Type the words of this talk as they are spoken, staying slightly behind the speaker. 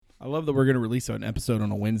I love that we're going to release an episode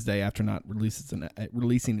on a Wednesday after not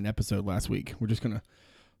releasing an episode last week. We're just going to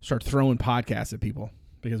start throwing podcasts at people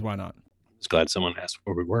because why not? Just glad someone asked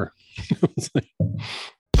where we were.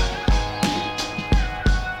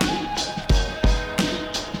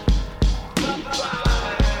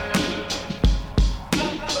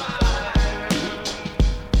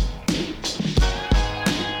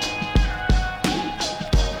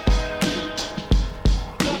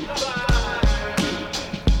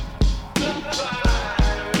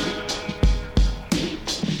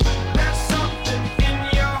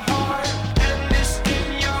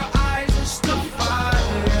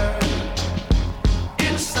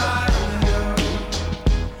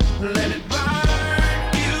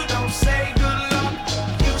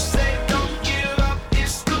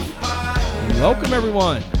 Welcome,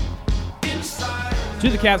 everyone, to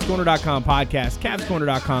the CavsCorner.com podcast.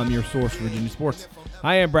 CavsCorner.com, your source for Virginia sports.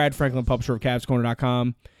 I am Brad Franklin, publisher of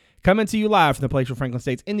CavsCorner.com, coming to you live from the Palatial Franklin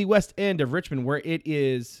Estates in the west end of Richmond, where it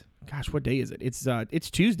is, gosh, what day is it?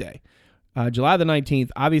 It's Tuesday, July the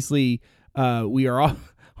 19th. Obviously, we are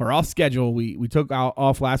off schedule. We took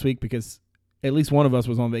off last week because at least one of us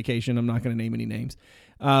was on vacation. I'm not going to name any names.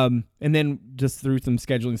 And then just through some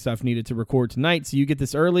scheduling stuff needed to record tonight. So you get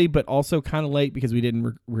this early, but also kind of late because we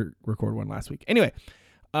didn't record one last week. Anyway,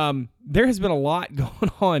 there has been a lot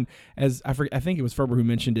going on, as I think it was Ferber who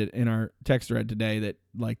mentioned it in our text thread today, that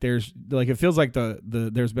it feels like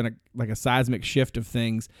there's been a seismic shift of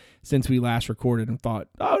things since we last recorded and thought,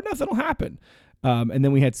 oh, nothing will happen. And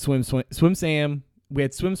then we had Swim Sam, we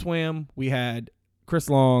had Swim Swam, we had Chris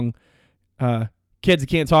Long, kids that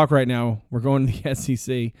can't talk right now. We're going to the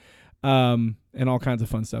SEC, and all kinds of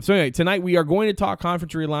fun stuff. So anyway, tonight we are going to talk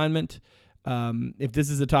conference realignment. If this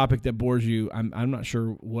is a topic that bores you, I'm not sure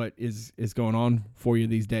what is going on for you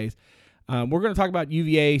these days. We're going to talk about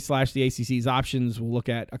UVA/the ACC's options. We'll look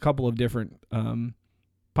at a couple of different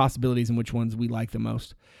possibilities and which ones we like the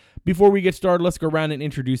most. Before we get started, let's go around and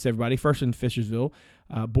introduce everybody. First in Fishersville,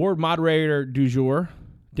 board moderator du jour,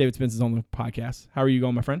 David Spence is on the podcast. How are you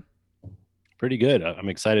going, my friend? Pretty good. I'm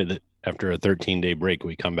excited that after a 13-day break,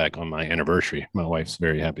 we come back on my anniversary. My wife's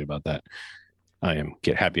very happy about that. I am.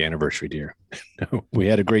 Get happy anniversary, dear. We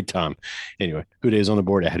had a great time. Anyway, Uday's on the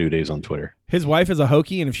board. I had Uday's on Twitter. His wife is a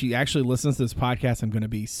Hokie, and if she actually listens to this podcast, I'm going to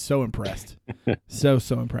be so impressed. so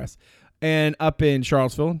impressed. And up in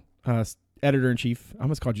Charlottesville, editor-in-chief, I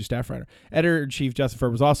almost called you staff writer. Editor-in-chief Justin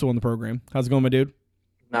Ferber was also on the program. How's it going, my dude?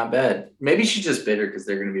 Not bad. Maybe she's just bitter because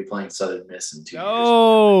they're going to be playing Southern Miss in 2 years.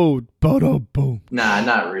 Oh, boom. Nah,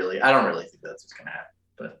 not really. I don't really think that's what's going to happen,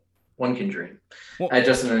 but one can dream. At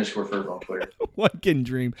Justin_Ferber on Twitter. One can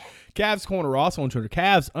dream. Cavs Corner also on Twitter.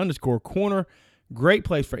 Cavs_Corner. Great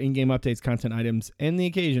place for in-game updates, content items, and the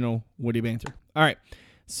occasional witty banter. All right.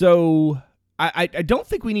 So I don't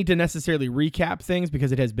think we need to necessarily recap things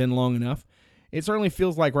because it has been long enough. It certainly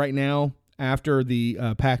feels like right now, after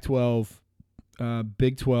the Pac-12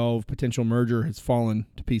 Big 12 potential merger has fallen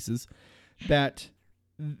to pieces, that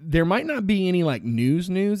there might not be any news,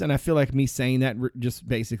 and I feel like me saying that just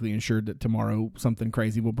basically ensured that tomorrow something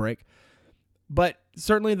crazy will break. But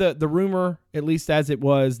certainly the rumor, at least as it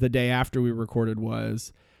was the day after we recorded,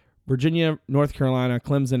 was Virginia, North Carolina,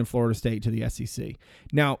 Clemson, and Florida State to the SEC.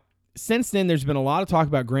 Now, since then, there's been a lot of talk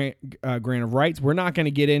about grant of rights. We're not going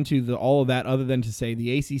to get into all of that other than to say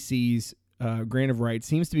the ACC's grant of rights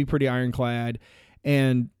seems to be pretty ironclad,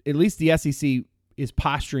 and at least the SEC is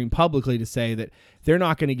posturing publicly to say that they're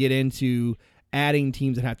not going to get into adding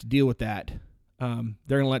teams that have to deal with that. They're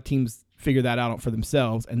going to let teams figure that out for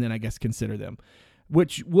themselves and then I guess consider them,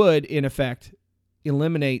 which would in effect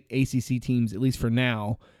eliminate ACC teams, at least for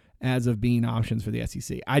now, as of being options for the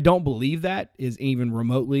SEC. I don't believe that is even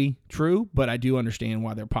remotely true, but I do understand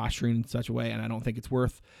why they're posturing in such a way, and I don't think it's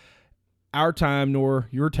worth our time nor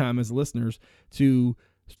your time as listeners to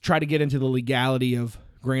try to get into the legality of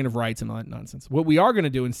grant of rights and all that nonsense. What we are going to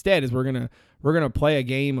do instead is we're going to play a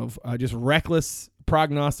game of just reckless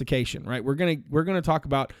prognostication, right? We're going to talk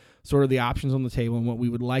about sort of the options on the table and what we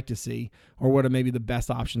would like to see, or what are maybe the best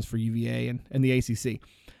options for UVA and the ACC.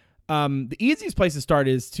 The easiest place to start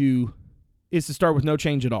is to start with no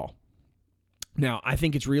change at all. Now, I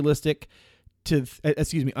think it's unrealistic to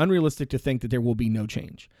think that there will be no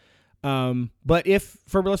change. But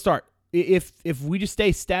let's start. If we just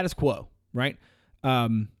stay status quo, right?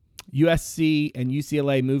 USC and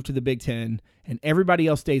UCLA move to the Big Ten, and everybody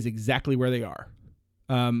else stays exactly where they are.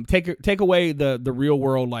 Take away the real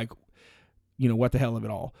world, what the hell of it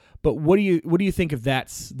all. But what do you think if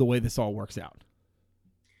that's the way this all works out?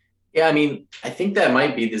 Yeah, I mean, I think that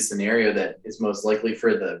might be the scenario that is most likely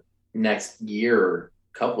for the next year or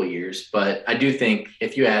couple years. But I do think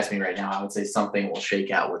if you ask me right now, I would say something will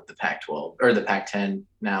shake out with the Pac-12 or the Pac-10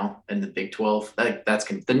 now and the Big 12. That's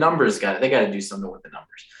the numbers they got to do something with the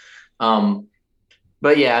numbers.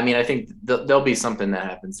 But yeah, I mean, I think there'll be something that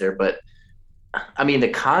happens there. But I mean, the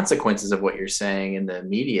consequences of what you're saying in the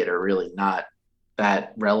immediate are really not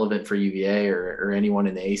that relevant for UVA or anyone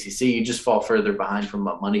in the ACC. You just fall further behind from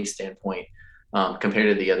a money standpoint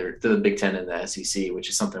compared to the Big Ten and the SEC, which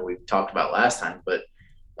is something we've talked about last time. But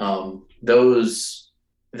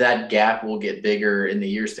that gap will get bigger in the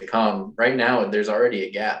years to come. Right now, there's already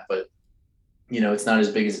a gap, but it's not as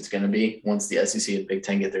big as it's going to be once the SEC and Big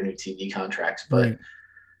Ten get their new TV contracts. But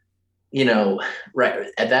right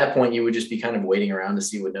at that point, you would just be kind of waiting around to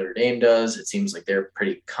see what Notre Dame does. It seems like they're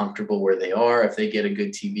pretty comfortable where they are. If they get a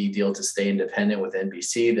good TV deal to stay independent with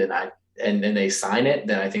NBC, then they sign it,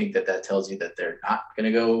 then I think that tells you that they're not going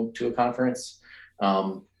to go to a conference.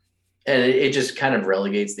 And it just kind of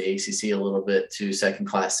relegates the ACC a little bit to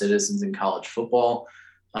second-class citizens in college football.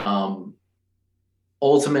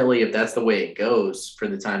 Ultimately, if that's the way it goes for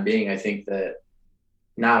the time being, I think that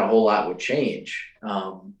not a whole lot would change.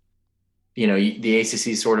 The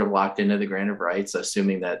ACC sort of locked into the grant of rights,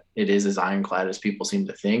 assuming that it is as ironclad as people seem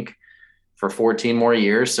to think, for 14 more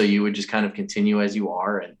years. So you would just kind of continue as you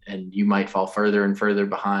are, and you might fall further and further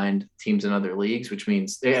behind teams in other leagues, which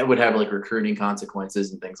means it would have like recruiting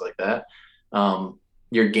consequences and things like that.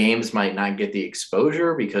 Your games might not get the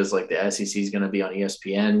exposure because like the SEC is going to be on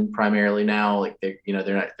ESPN primarily now. Like they're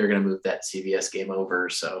going to move that CBS game over.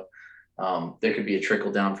 So there could be a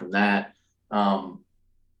trickle down from that.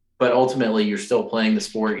 But ultimately, you're still playing the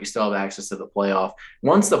sport. You still have access to the playoff.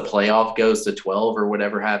 Once the playoff goes to 12 or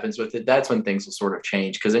whatever happens with it, that's when things will sort of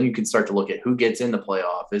change, because then you can start to look at who gets in the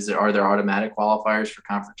playoff. Are there automatic qualifiers for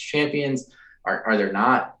conference champions? Are there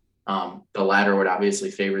not? The latter would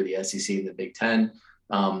obviously favor the SEC and the Big Ten.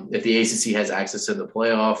 If the ACC has access to the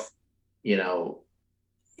playoff,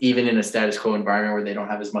 even in a status quo environment where they don't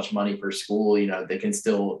have as much money per school, they can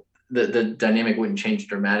still the dynamic wouldn't change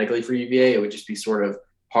dramatically for UVA. It would just be sort of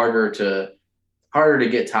harder to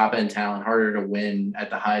get top end talent, harder to win at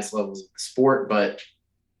the highest levels of the sport. But,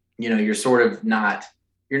 you're sort of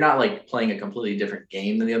you're not like playing a completely different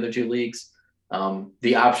game than the other two leagues.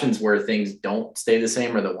 The options where things don't stay the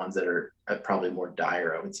same are the ones that are probably more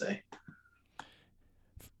dire, I would say.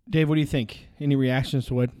 Dave, what do you think? Any reactions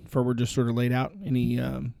to what Ferber just sort of laid out? Any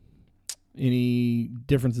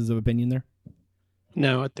differences of opinion there?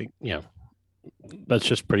 No, I think, that's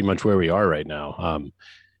just pretty much where we are right now.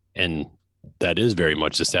 And that is very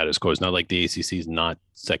much the status quo. It's not like the ACC is not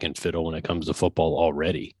second fiddle when it comes to football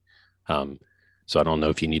already. So I don't know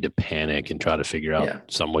if you need to panic and try to figure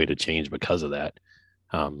out some way to change because of that.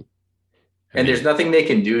 There's nothing they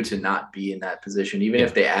can do to not be in that position. Even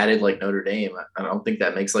if they added like Notre Dame, I don't think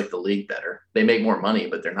that makes like the league better. They make more money,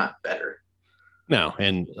 but they're not better. No.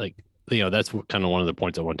 And like, that's kind of one of the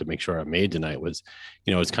points I wanted to make sure I made tonight was,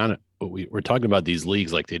 it's kind of, we're talking about these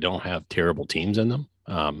leagues like they don't have terrible teams in them.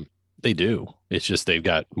 They do. It's just they've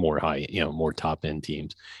got more more top end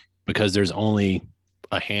teams because there's only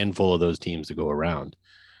a handful of those teams to go around.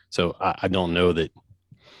 So I don't know that,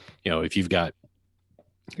 if you've got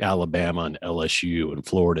Alabama and LSU and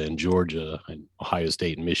Florida and Georgia and Ohio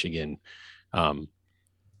State and Michigan,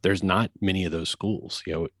 there's not many of those schools.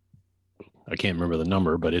 I can't remember the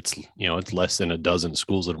number, but it's less than a dozen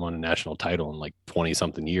schools that won a national title in like 20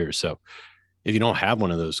 something years. So if you don't have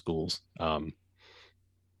one of those schools,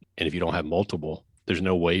 and if you don't have multiple, there's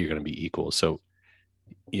no way you're going to be equal. So,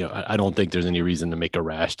 I don't think there's any reason to make a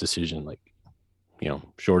rash decision, like,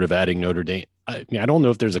 short of adding Notre Dame. I don't know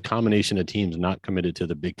if there's a combination of teams not committed to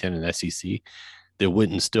the Big Ten and SEC that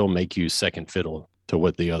wouldn't still make you second fiddle to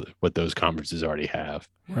what those conferences already have.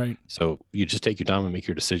 Right. So you just take your time and make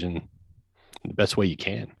your decision the best way you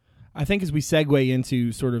can. I think as we segue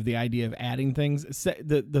into sort of the idea of adding things,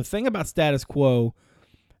 the thing about status quo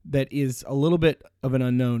that is a little bit of an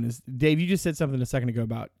unknown is, Dave, you just said something a second ago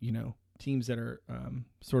about, teams that are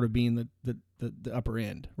sort of being the upper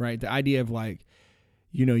end, right? The idea of like,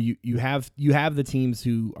 you have the teams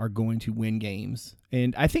who are going to win games.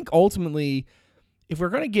 And I think ultimately, if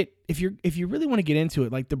you really want to get into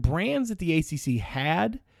it, like the brands that the ACC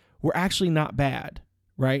had were actually not bad,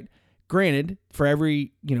 right? Granted, for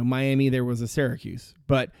every, Miami, there was a Syracuse.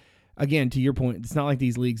 But again, to your point, it's not like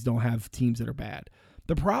these leagues don't have teams that are bad.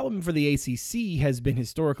 The problem for the ACC has been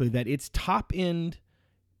historically that it's top end,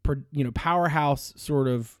 powerhouse sort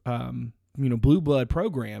of, blue blood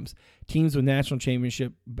programs, teams with national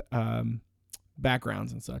championship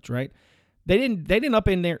backgrounds and such, right? They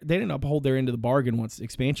didn't uphold their end of the bargain once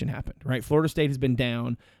expansion happened, right? Florida State has been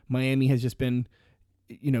down. Miami has just been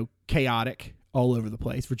chaotic all over the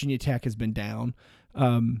place. Virginia Tech has been down.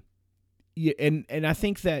 And I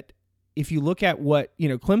think that if you look at what,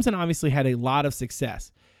 Clemson obviously had a lot of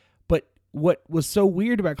success, but what was so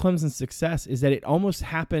weird about Clemson's success is that it almost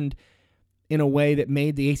happened in a way that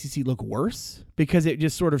made the ACC look worse, because it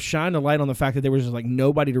just sort of shined a light on the fact that there was just like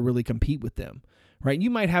nobody to really compete with them. Right.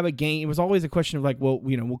 You might have a game. It was always a question of like, well,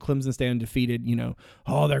 will Clemson stay undefeated?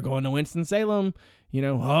 Oh, they're going to Winston-Salem,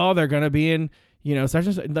 oh, they're going to be in, such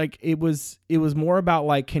and such. Like it was more about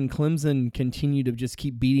like, can Clemson continue to just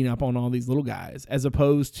keep beating up on all these little guys, as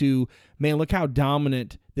opposed to, man, look how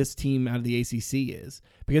dominant this team out of the ACC is,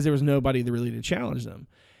 because there was nobody really to challenge them.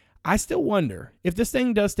 I still wonder if this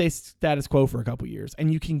thing does stay status quo for a couple years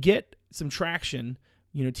and you can get some traction,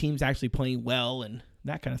 teams actually playing well and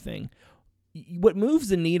that kind of thing. What moves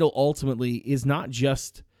the needle ultimately is not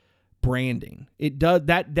just branding. It does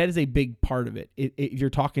that is a big part of it. You're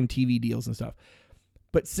talking TV deals and stuff.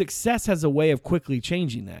 But success has a way of quickly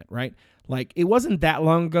changing that, right? Like it wasn't that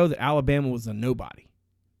long ago that Alabama was a nobody.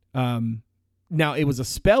 Now it was a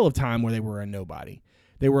spell of time where they were a nobody.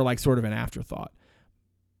 They were like sort of an afterthought.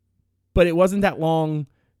 But it wasn't that long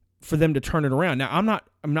for them to turn it around. Now, I'm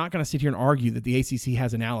not going to sit here and argue that the ACC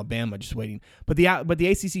has an Alabama just waiting, but the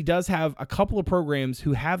ACC does have a couple of programs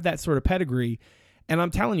who have that sort of pedigree. And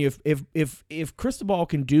I'm telling you, if Cristobal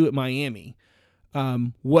can do at Miami,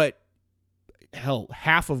 what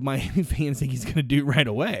half of Miami fans think he's going to do right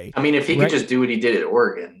away. I mean, if he could just do what he did at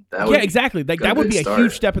Oregon, exactly. Like that would be a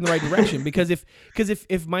huge step in the right direction. Because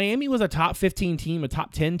if Miami was a top 15 team, a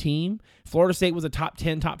top 10 team, Florida State was a top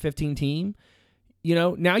 10, top 15 team,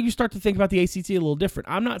 now you start to think about the ACC a little different.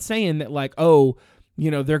 I'm not saying that like,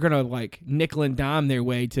 they're going to like nickel and dime their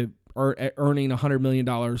way to earning $100 million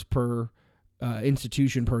per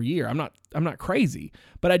institution per year. I'm not crazy,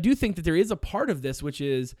 but I do think that there is a part of this, which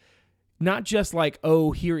is not just like,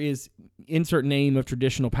 here is insert name of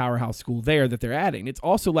traditional powerhouse school there that they're adding. It's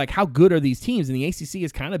also like, how good are these teams? And the ACC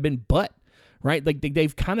has kind of been right? Like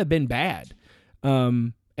they've kind of been bad.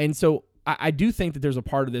 And so I do think that there's a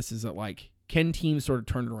part of this is that like, can teams sort of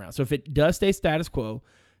turn it around? So if it does stay status quo,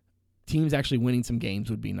 teams actually winning some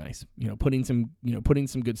games would be nice. Putting some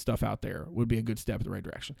good stuff out there would be a good step in the right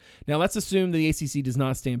direction. Now let's assume the ACC does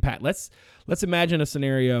not stand pat. Let's imagine a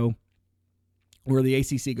scenario where the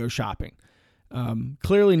ACC goes shopping.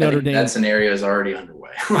 Clearly Notre Dame. That scenario is already underway.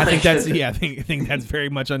 I think that's very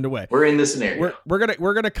much underway. We're in this scenario.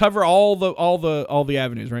 We're gonna cover all the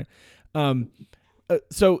avenues, right?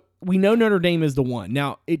 So we know Notre Dame is the one.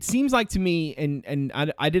 Now it seems like to me, and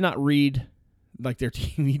I did not read like their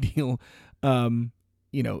TV deal, in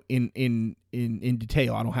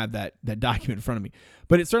detail. I don't have that document in front of me,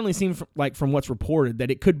 but it certainly seems like from what's reported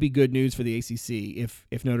that it could be good news for the ACC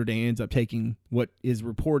if Notre Dame ends up taking what is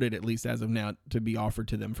reported, at least as of now, to be offered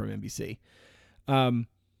to them from NBC.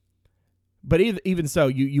 But even so,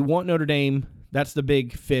 you want Notre Dame. That's the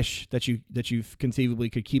big fish that you conceivably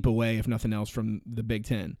could keep away, if nothing else, from the Big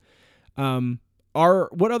Ten.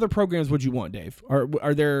 What other programs would you want, Dave?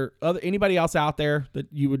 Are there anybody else out there that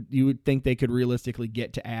you would think they could realistically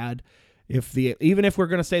get to add, even if we're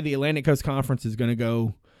going to say the Atlantic Coast Conference is going to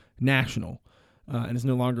go national, and it's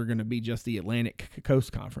no longer going to be just the Atlantic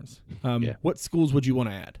Coast Conference? What schools would you want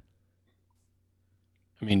to add?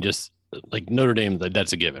 I mean, just like Notre Dame,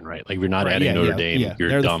 that's a given, right? Like, if you're not adding Notre Dame,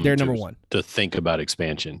 you're dumb. They're number one to think about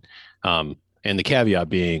expansion. And the caveat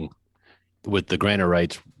being, with the grantor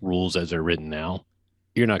rights rules as they're written now,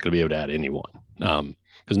 you're not going to be able to add anyone,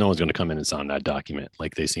 because no one's going to come in and sign that document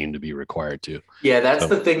like they seem to be required to. Yeah, that's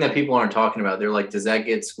the thing that people aren't talking about. They're like, does that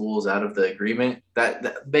get schools out of the agreement?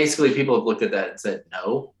 That basically, people have looked at that and said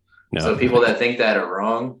no. So people that think that are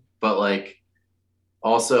wrong, but like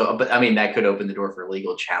also, but I mean, that could open the door for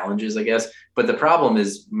legal challenges, I guess. But the problem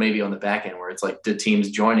is maybe on the back end, where it's like, do teams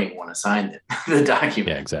joining want to sign the document?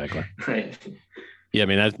 Yeah, exactly. Right. Yeah, I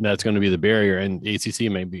mean, that's going to be the barrier, and ACC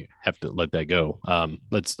maybe have to let that go.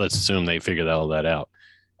 Let's assume they figured all that out.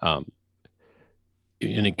 And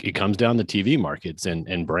it comes down to TV markets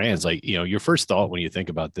and brands. Like, your first thought when you think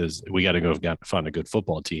about this, we got to go find a good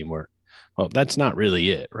football team. Well, that's not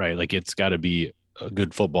really it, right? Like, it's got to be a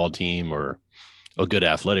good football team or a good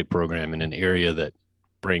athletic program in an area that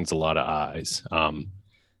brings a lot of eyes.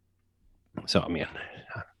 So, I mean,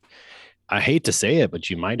 I hate to say it, but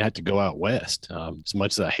you might have to go out west. As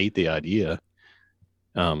much as I hate the idea,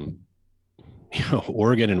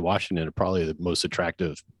 Oregon and Washington are probably the most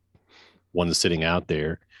attractive ones sitting out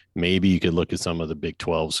there. Maybe you could look at some of the Big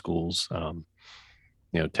 12 schools,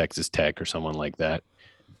 Texas Tech or someone like that.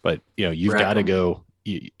 But you've got to go.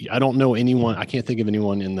 I don't know anyone. I can't think of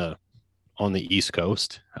anyone on the East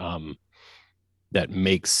Coast. that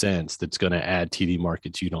makes sense, that's going to add TV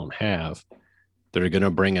markets you don't have, that are going to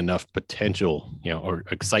bring enough potential, or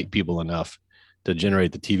excite people enough to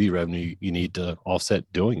generate the TV revenue you need to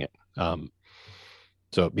offset doing it.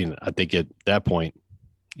 So, I think at that point,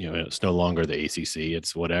 it's no longer the ACC,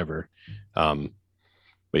 it's whatever. But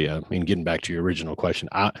yeah, getting back to your original question,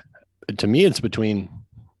 to me, it's between,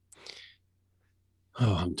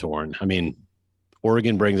 I'm torn.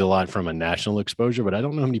 Oregon brings a lot from a national exposure, but I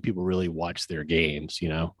don't know how many people really watch their games,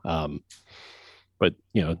 but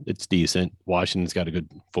it's decent. Washington's got a good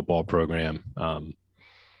football program.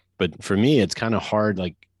 But for me, it's kind of hard.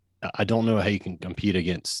 Like, I don't know how you can compete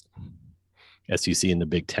against SEC in the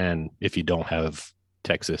Big Ten if you don't have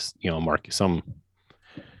Texas, market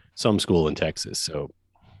some school in Texas. So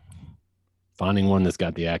finding one that's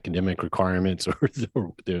got the academic requirements or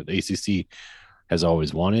the ACC has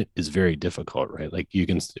always wanted is very difficult, right? Like,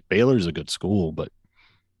 Baylor's a good school, but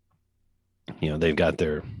they've got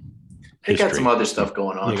their They got some other stuff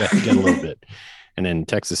going on. They got a little bit. And then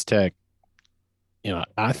Texas Tech,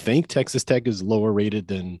 I think Texas Tech is lower rated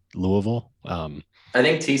than Louisville. I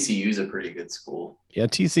think TCU is a pretty good school. Yeah,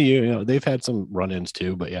 TCU, they've had some run-ins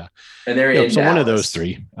too, but yeah. And they're in so Dallas. One of those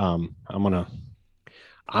three. I'm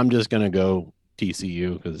just gonna go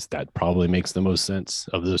TCU because that probably makes the most sense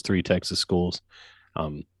of those three Texas schools.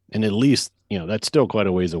 And at least, that's still quite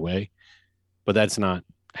a ways away, but that's not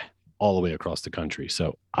all the way across the country.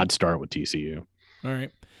 So I'd start with TCU. All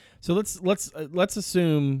right. So let's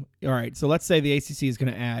assume. All right. So let's say the ACC is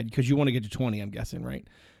going to add, because you want to get to 20. I'm guessing, right?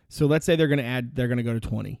 So let's say they're going to add. They're going to go to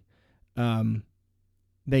 20. And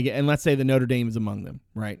let's say the Notre Dame is among them,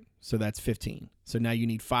 right? So that's 15. So now you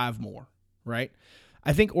need 5 more, right?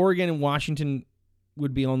 I think Oregon and Washington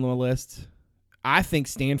would be on the list. I think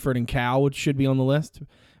Stanford and Cal should be on the list,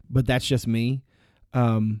 but that's just me.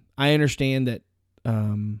 I understand that.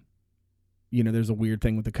 There's a weird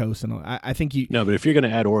thing with the coast, and I think you. No, but if you're going to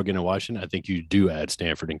add Oregon and Washington, I think you do add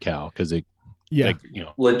Stanford and Cal because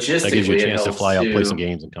logistically, that gives you a chance to fly out, play some too.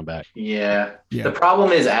 games, and come back. Yeah. The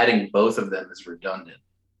problem is adding both of them is redundant.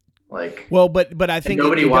 But I think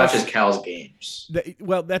nobody watches Cal's games.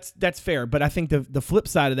 That's fair, but I think the flip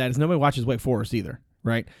side of that is nobody watches Wake Forest either,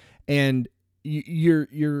 right? And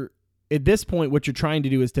you're at this point, what you're trying to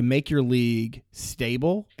do is to make your league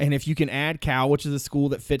stable. And if you can add Cal, which is a school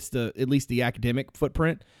that fits at least the academic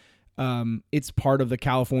footprint, it's part of the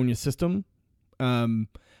California system.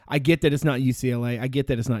 I get that it's not UCLA. I get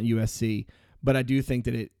that it's not USC, but I do think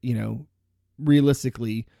that it,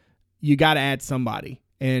 realistically, you got to add somebody.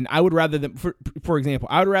 And I would rather them, for example,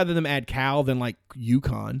 I would rather them add Cal than like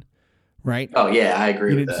UConn. Right? Oh, yeah, I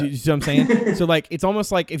agree with that. You see what I'm saying? So, it's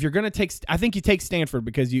almost like if you're going to take – I think you take Stanford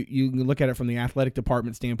because you look at it from the athletic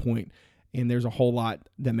department standpoint, and there's a whole lot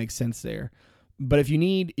that makes sense there. But if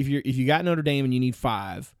you got Notre Dame and you need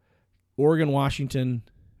 5, Oregon, Washington,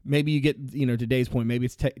 maybe you get, to Dave's point, maybe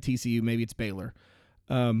it's TCU, maybe it's Baylor.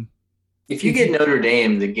 If you get Notre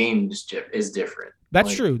Dame, the game is different.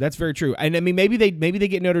 That's true. That's very true. And, maybe they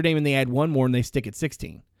get Notre Dame and they add one more and they stick at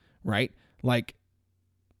 16, right?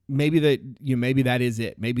 Maybe that is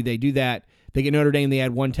it. Maybe they do that. They get Notre Dame, they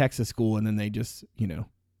add one Texas school, and then they just,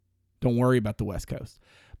 don't worry about the West Coast.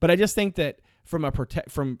 But I just think that from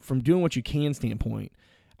from doing what you can standpoint,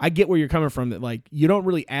 I get where you're coming from, that you don't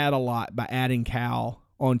really add a lot by adding Cal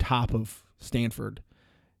on top of Stanford.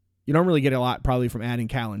 You don't really get a lot probably from adding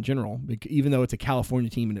Cal in general, even though it's a California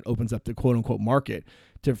team and it opens up the quote unquote market.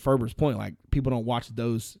 To Ferber's point, people don't watch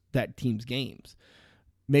that team's games.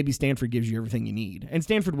 Maybe Stanford gives you everything you need. And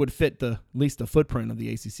Stanford would fit at least the footprint of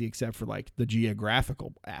the ACC, except for the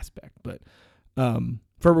geographical aspect. But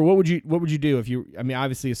Ferber, what would you do if you?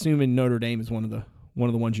 Obviously, assuming Notre Dame is one of the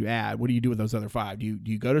ones you add, what do you do with those other 5? Do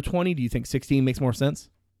you go to 20? Do you think 16 makes more sense?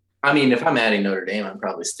 If I'm adding Notre Dame, I'm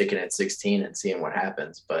probably sticking at 16 and seeing what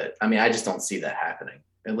happens. But I just don't see that happening,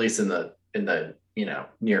 at least in the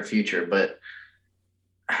near future. But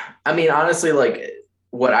honestly,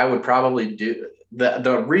 what I would probably do.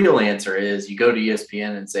 The real answer is you go to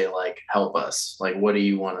ESPN and say, help us. What do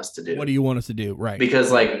you want us to do? What do you want us to do? Right.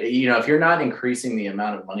 Because if you're not increasing the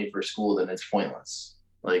amount of money per school, then it's pointless.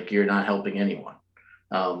 You're not helping anyone.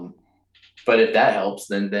 But if that helps,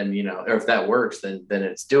 then or if that works, then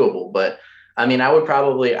it's doable. But I would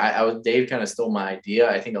probably, Dave kind of stole my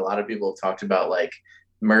idea. I think a lot of people have talked about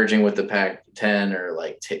merging with the Pac-10 or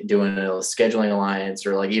doing a scheduling alliance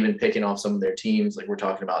or even picking off some of their teams like we're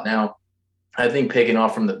talking about now. I think picking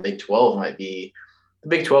off from the Big 12 the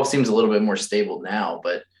Big 12 seems a little bit more stable now,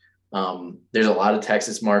 but there's a lot of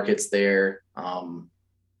Texas markets there.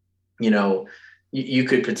 You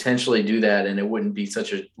could potentially do that and it wouldn't be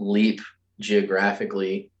such a leap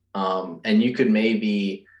geographically And you could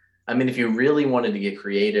maybe, I mean, if you really wanted to get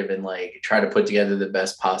creative and like try to put together the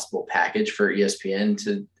best possible package for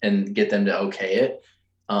ESPN and get them to okay it,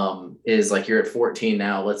 is like you're at 14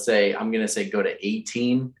 now. Let's say, I'm going to say go to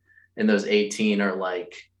 18, and those 18 are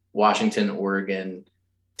like Washington, Oregon,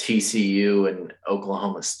 TCU, and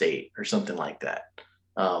Oklahoma State or something like that,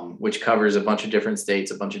 which covers a bunch of different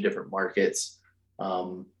states, a bunch of different markets.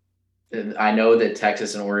 I know that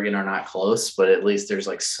Texas and Oregon are not close, but at least there's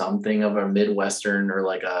like something of a Midwestern or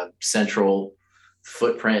like a central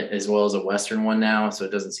footprint as well as a Western one now. So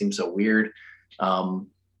it doesn't seem so weird.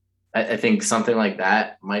 I think something like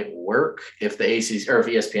that might work if the ACC or if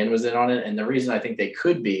ESPN was in on it. And the reason I think they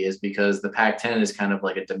could be is because the Pac-10 is kind of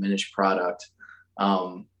like a diminished product.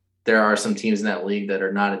 There are some teams in that league that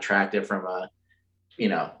are not attractive from a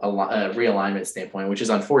realignment standpoint, which is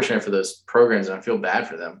unfortunate for those programs, and I feel bad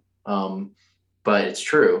for them. But it's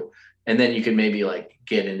true. And then you could maybe like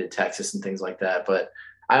get into Texas and things like that. But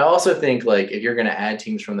I also think like if you're going to add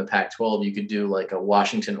teams from the Pac-12, you could do like a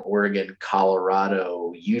Washington, Oregon,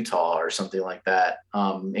 Colorado, Utah, or something like that,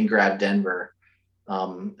 and grab Denver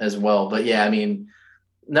as well. But yeah, I mean,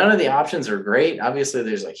 none of the options are great. Obviously,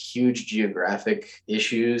 there's like huge geographic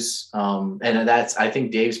issues. And that's, I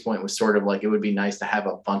think Dave's point was sort of like, it would be nice to have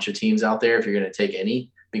a bunch of teams out there if you're going to take any,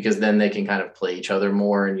 because then they can kind of play each other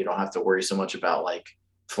more and you don't have to worry so much about like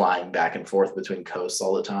flying back and forth between coasts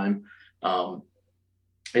all the time.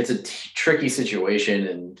 It's a tricky situation,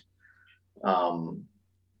 and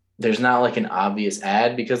there's not like an obvious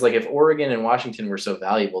ad, because like if Oregon and Washington were so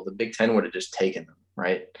valuable, the Big Ten would have just taken them,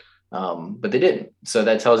 right? But they didn't. So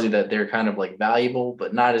that tells you that they're kind of like valuable,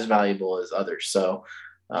 but not as valuable as others. So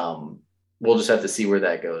we'll just have to see where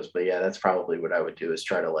that goes. But yeah, that's probably what I would do, is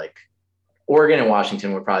try to like, Oregon and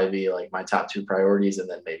Washington would probably be like my top two priorities, and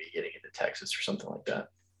then maybe getting into Texas or something like that.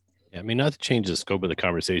 Yeah, I mean, not to change the scope of the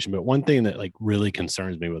conversation, but one thing that like really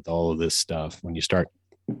concerns me with all of this stuff, when you start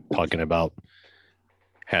talking about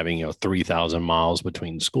having 3,000 miles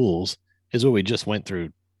between schools, is what we just went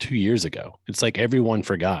through 2 years ago. It's like everyone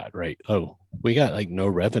forgot, right? Oh, we got like no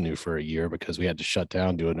revenue for a year because we had to shut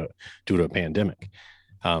down due to a pandemic.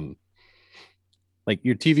 Like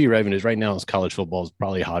your TV revenues right now is college football is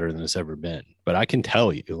probably hotter than it's ever been. But I can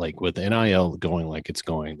tell you, like with NIL going like it's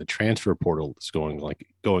going, the transfer portal is going like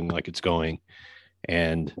it's going,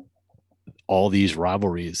 and all these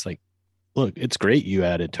rivalries, like, look, it's great you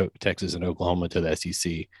added Texas and Oklahoma to the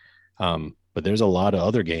SEC. But there's a lot of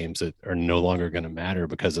other games that are no longer going to matter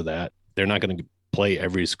because of that. They're not going to play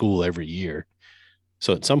every school every year.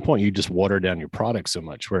 So at some point you just water down your product so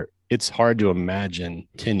much where it's hard to imagine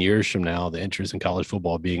 10 years from now, the interest in college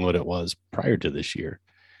football being what it was prior to this year.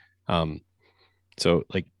 So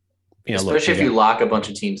like, especially if you lock a bunch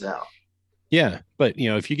of teams out. Yeah. But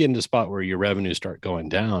if you get into a spot where your revenues start going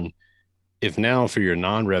down, if now for your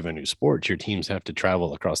non-revenue sports, your teams have to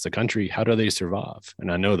travel across the country, how do they survive?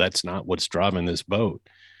 And I know that's not what's driving this boat,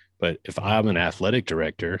 but if I'm an athletic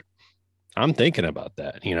director, I'm thinking about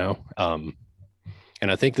that, and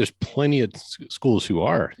I think there's plenty of schools who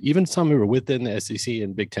are, even some who are within the SEC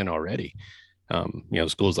and Big Ten already.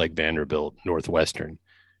 Schools like Vanderbilt, Northwestern,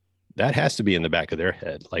 that has to be in the back of their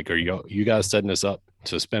head. Like, are you guys setting us up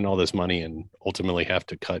to spend all this money and ultimately have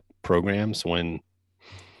to cut programs when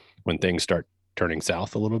things start turning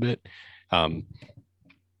south a little bit?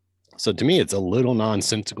 So to me, it's a little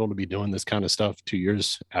nonsensical to be doing this kind of stuff 2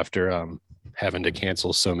 years after having to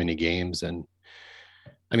cancel so many games. And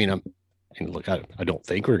I mean, look, I don't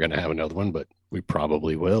think we're going to have another one, but we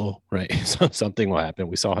probably will, right? So something will happen.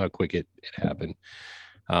 We saw how quick it happened.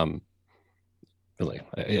 Really,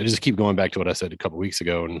 I just keep going back to what I said a couple of weeks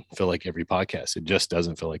ago, and feel like every podcast, it just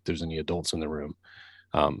doesn't feel like there's any adults in the room.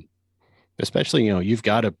 Especially, you've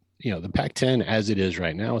got to, the Pac-10 as it is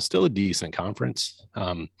right now is still a decent conference.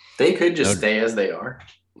 They could just stay as they are.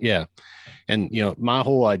 Yeah. And, my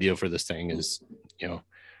whole idea for this thing is,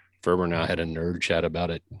 Ferber and I had a nerd chat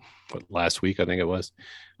about it last week, I think it was.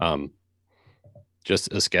 Just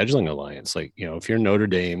a scheduling alliance. Like, if you're Notre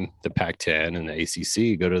Dame, the Pac-10 and the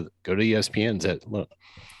ACC, go to ESPN and say, look,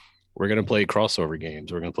 we're going to play crossover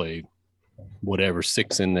games. We're going to play whatever,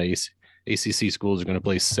 6 in the ACC schools are going to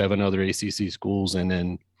play 7 other ACC schools, and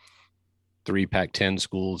then 3 Pac-10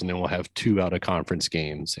 schools. And then we'll have 2 out of conference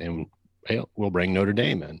games, and we'll bring Notre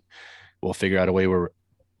Dame in. We'll figure out a way where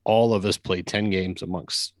all of us play 10 games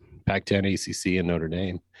amongst Pac-10, ACC, and Notre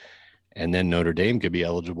Dame. And then Notre Dame could be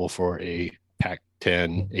eligible for a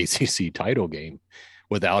Pac-10 ACC title game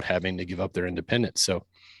without having to give up their independence. So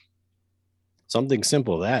something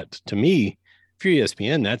simple that, to me, if you're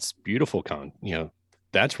ESPN, that's beautiful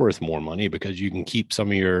that's worth more money because you can keep some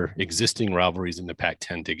of your existing rivalries in the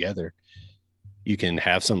Pac-10 together. You can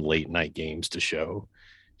have some late night games to show.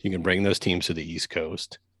 You can bring those teams to the East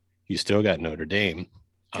Coast. You still got Notre Dame.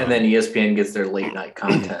 And then ESPN gets their late night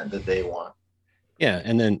content that they want. Yeah.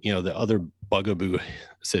 And then, the other bugaboo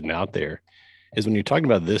sitting out there is when you're talking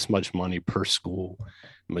about this much money per school,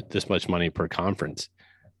 but this much money per conference,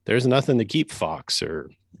 there's nothing to keep Fox or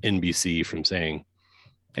NBC from saying,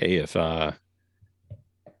 hey, if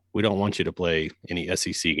we don't want you to play any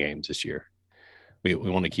SEC games this year. We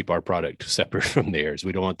want to keep our product separate from theirs.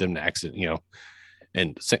 We don't want them to accident,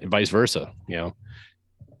 and vice versa,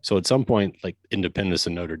 So at some point, like Independence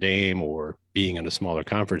in Notre Dame or being in a smaller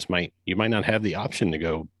conference you might not have the option to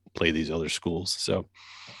go play these other schools. So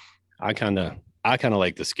I kind of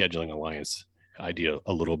like the scheduling alliance idea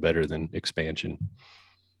a little better than expansion.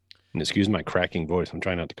 And excuse my cracking voice. I'm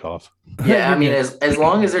trying not to cough. Yeah, I mean, as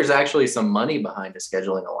long as there's actually some money behind a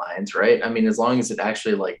scheduling alliance, right? I mean, as long as it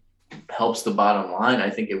actually like helps the bottom line, I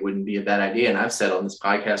think it wouldn't be a bad idea. And I've said on this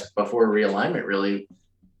podcast before realignment, really,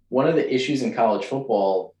 one of the issues in college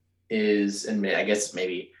football is, and I guess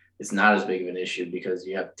maybe it's not as big of an issue because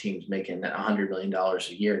you have teams making $100 million a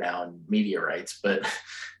year now in media rights, but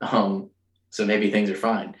so maybe things are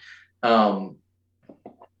fine.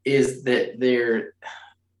 Is that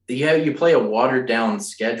you play a watered down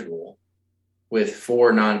schedule with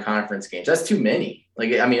 4 non-conference games. That's too many.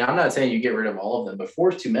 Like, I mean, I'm not saying you get rid of all of them, but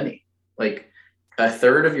 4 is too many. Like a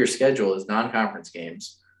third of your schedule is non-conference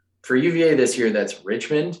games. For UVA this year, that's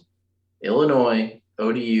Richmond, Illinois,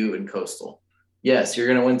 ODU, and Coastal. Yes, you're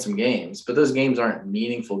going to win some games, but those games aren't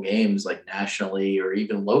meaningful games like nationally or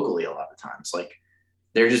even locally a lot of times. Like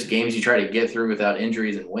they're just games you try to get through without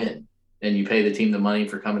injuries and win. And you pay the team the money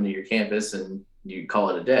for coming to your campus and you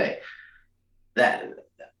call it a day. That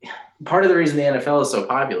part of the reason the NFL is so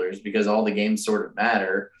popular is because all the games sort of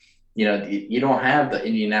matter. You don't have the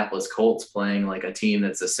Indianapolis Colts playing like a team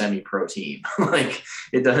that's a semi-pro team. Like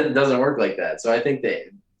it doesn't work like that. So I think that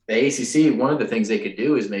the ACC, one of the things they could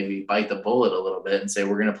do is maybe bite the bullet a little bit and say,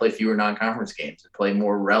 we're going to play fewer non-conference games and play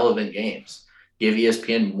more relevant games, give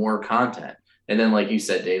ESPN more content. And then, like you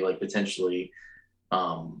said, Dave, like potentially,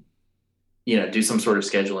 do some sort of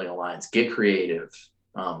scheduling alliance, get creative,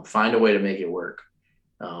 find a way to make it work,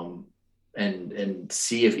 and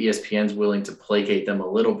see if ESPN's willing to placate them a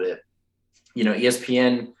little bit.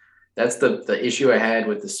 ESPN, that's the issue I had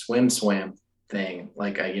with the swim thing.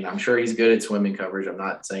 Like, I'm sure he's good at swimming coverage. I'm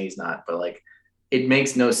not saying he's not, but like, it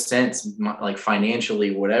makes no sense, like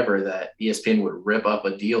financially, whatever, that ESPN would rip up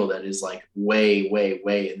a deal that is like way, way,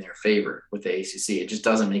 way in their favor with the ACC. It just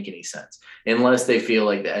doesn't make any sense unless they feel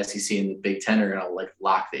like the SEC and the Big Ten are going to like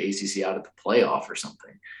lock the ACC out of the playoff or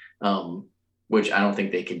something, which I don't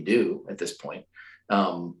think they can do at this point.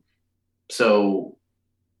 So,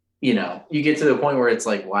 you get to the point where it's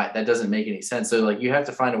like, why that doesn't make any sense. So like, you have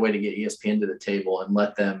to find a way to get ESPN to the table and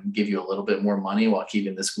let them give you a little bit more money while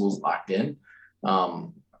keeping the schools locked in.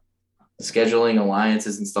 Scheduling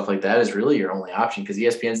alliances and stuff like that is really your only option because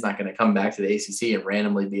ESPN's not going to come back to the ACC and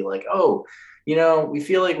randomly be like, oh, we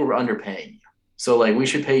feel like we're underpaying you, so like we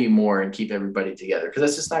should pay you more and keep everybody together, because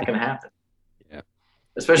that's just not going to happen. Yeah,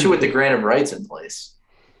 especially with the grant of rights in place.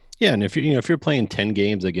 Yeah, and if you're playing 10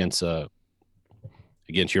 games against your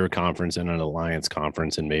conference and an alliance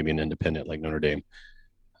conference and maybe an independent like Notre Dame,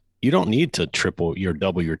 you don't need to double your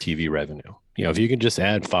TV revenue. If you can just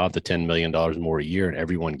add $5 to $10 million more a year and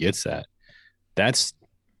everyone gets that, that's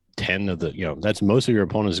 10 of the, that's most of your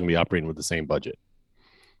opponents going to be operating with the same budget.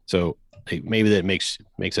 So maybe that makes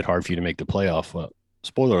it hard for you to make the playoff. Well,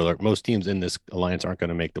 spoiler alert, most teams in this alliance aren't going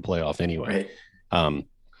to make the playoff anyway. Right.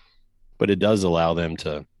 But it does allow them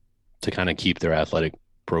to kind of keep their athletic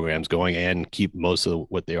programs going and keep most of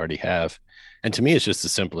what they already have. And to me, it's just a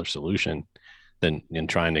simpler solution than in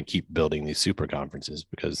trying to keep building these super conferences,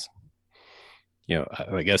 because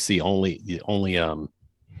I guess the other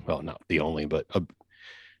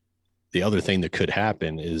thing that could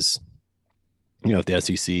happen is, if the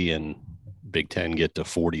SEC and Big Ten get to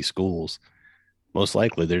 40 schools, most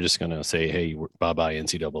likely they're just going to say, hey, bye-bye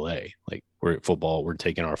NCAA. Like, we're at football, we're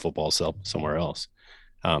taking our football somewhere else.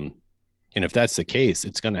 And if that's the case,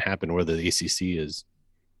 it's going to happen whether the ACC is,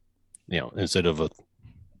 instead of a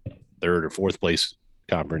third or fourth place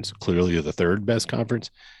conference, clearly the third best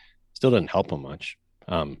conference, still doesn't help them much.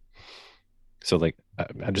 So like,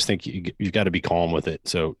 I just think you've got to be calm with it.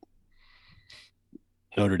 So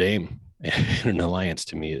Notre Dame and an alliance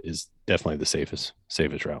to me is definitely the safest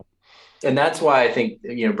route. And that's why I think,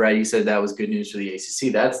 Brad, you said that was good news for the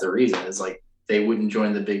ACC. That's the reason, is like they wouldn't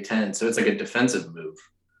join the Big Ten. So it's like a defensive move.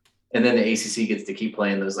 And then the ACC gets to keep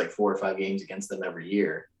playing those like 4 or 5 games against them every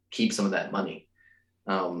year, keep some of that money.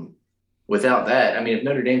 Without that, I mean, if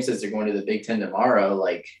Notre Dame says they're going to the Big Ten tomorrow,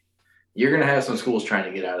 like you're going to have some schools trying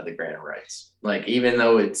to get out of the grant of rights. Like, even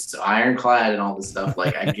though it's ironclad and all this stuff,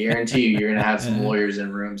 like I guarantee you, you're going to have some lawyers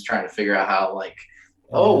in rooms trying to figure out how, like,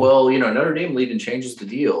 oh, well, Notre Dame leaving changes the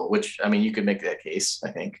deal, which, I mean, you could make that case,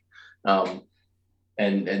 I think. And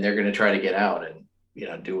they're going to try to get out and,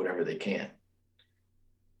 do whatever they can.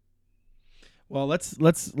 Well, let's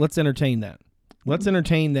entertain that. Let's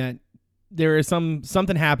entertain that there is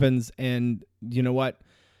something happens, and you know what?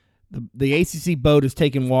 The ACC boat is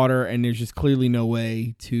taking water, and there's just clearly no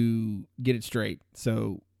way to get it straight.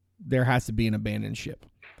 So there has to be an abandoned ship.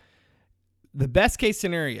 The best case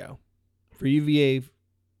scenario for UVA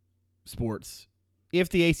sports, if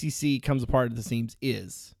the ACC comes apart at the seams,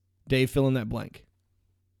 is Dave, fill in that blank.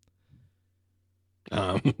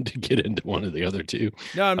 To get into one of the other two.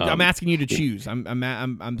 No, I'm asking you to choose.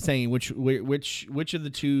 I'm saying which of the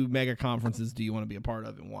two mega conferences do you want to be a part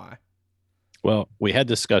of, and why? Well, we had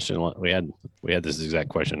discussion. We had this exact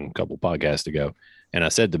question a couple podcasts ago, and I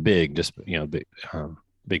said the Big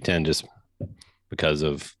Ten, just because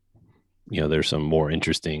of there's some more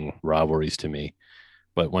interesting rivalries to me.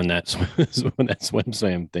 But when that swim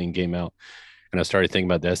swam thing came out, and I started thinking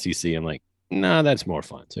about the SEC, I'm like, nah, that's more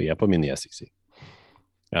fun. So yeah, put me in the SEC.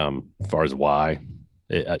 As far as why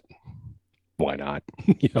not?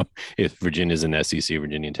 If Virginia's in the SEC,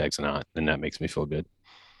 Virginia Tech's not, then that makes me feel good.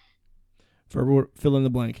 Fill in the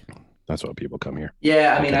blank. That's why people come here.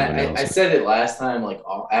 Yeah, I mean, I said it last time, like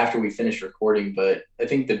after we finished recording, but I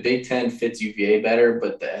think the Big Ten fits UVA better,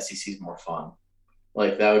 but the SEC is more fun.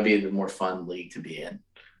 Like that would be the more fun league to be in.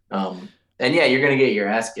 And yeah, you're gonna get your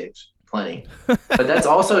ass kicked plenty, but that's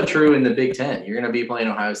also true in the Big Ten. You're gonna be playing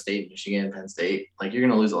Ohio State, Michigan, Penn State. Like you're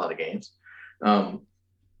gonna lose a lot of games. But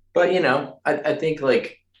I think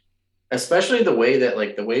like, especially the way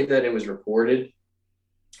that it was reported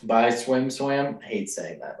by Swim Swam. I hate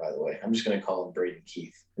saying that, by the way. I'm just going to call him Braden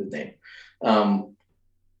Keith, his name.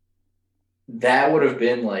 That would have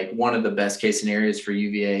been like one of the best case scenarios for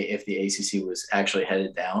UVA if the ACC was actually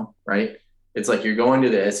headed down, right? It's like you're going to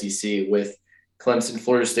the SEC with Clemson,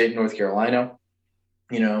 Florida State, and North Carolina.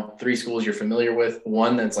 3 schools you're familiar with.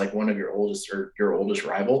 One that's like one of your oldest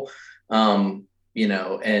rival.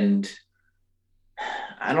 And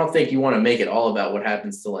I don't think you want to make it all about what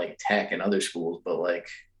happens to like Tech and other schools, but like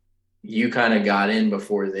you kind of got in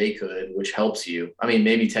before they could, which helps you. I mean,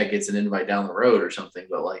 maybe Tech gets an invite down the road or something,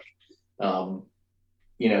 but like,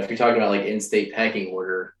 if you're talking about like in-state pecking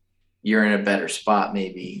order, you're in a better spot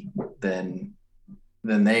maybe than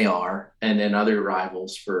they are, and then other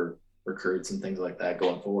rivals for recruits and things like that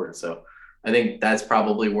going forward. So I think that's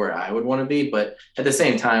probably where I would want to be. But at the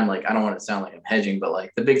same time, like, I don't want to sound like I'm hedging, but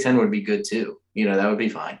like the Big Ten would be good too. That would be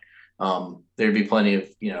fine. There'd be plenty of,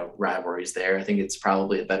 rivalries there. I think it's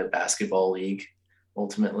probably a better basketball league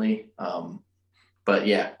ultimately. But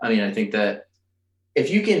yeah, I mean, I think that if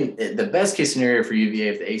you can, the best case scenario for UVA,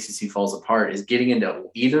 if the ACC falls apart, is getting into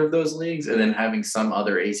either of those leagues and then having some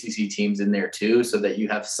other ACC teams in there too, so that you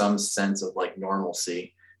have some sense of like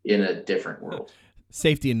normalcy in a different world.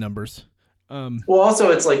 Safety in numbers. Well,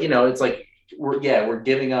 also it's like, it's like we're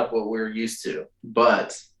giving up what we're used to,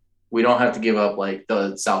 but we don't have to give up like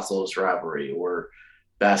the South Louis rivalry or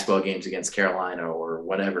basketball games against Carolina or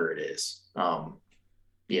whatever it is. And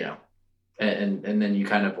then you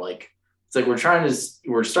kind of like, it's like we're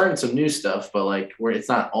starting some new stuff, but like it's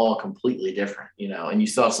not all completely different, and you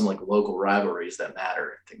still have some like local rivalries that matter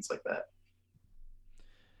and things like that.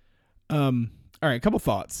 All right, a couple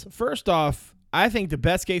thoughts. First off, I think the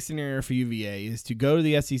best case scenario for UVA is to go to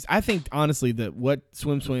the SEC. I think honestly that what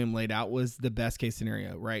Swim laid out was the best case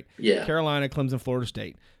scenario, right? Yeah. Carolina, Clemson, Florida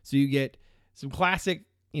State. So you get some classic,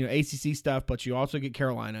 ACC stuff, but you also get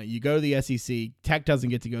Carolina. You go to the SEC. Tech doesn't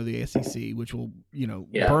get to go to the SEC, which will,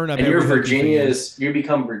 burn up. And you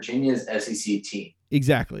become Virginia's SEC team.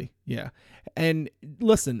 Exactly. Yeah. And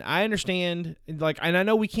listen, I understand, and I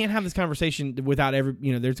know we can't have this conversation without there's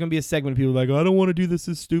going to be a segment of people like, oh, I don't want to do this.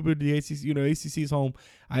 It's stupid. The ACC, ACC is home.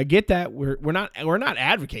 I get that. We're not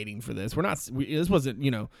advocating for this. This wasn't,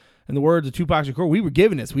 in the words of Tupac Shakur, we were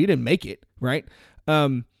given this. We didn't make it. Right.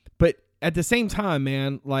 But at the same time,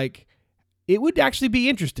 man, like it would actually be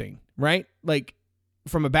interesting, right? Like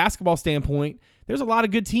from a basketball standpoint, there's a lot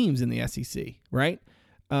of good teams in the SEC, right?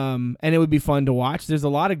 And it would be fun to watch. There's a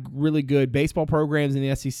lot of really good baseball programs in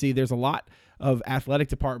the SEC. There's a lot of athletic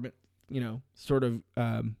department, sort of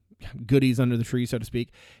goodies under the tree, so to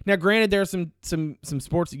speak. Now, granted, there are some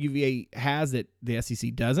sports that UVA has that the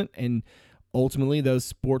SEC doesn't, and ultimately those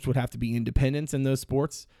sports would have to be independents in those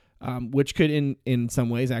sports. which could in some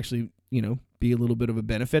ways actually, be a little bit of a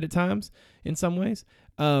benefit at times in some ways.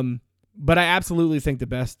 But I absolutely think the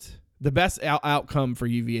best outcome for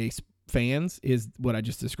UVA fans is what I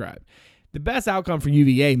just described. The best outcome for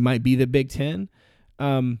UVA might be the Big Ten,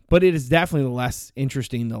 but it is definitely the less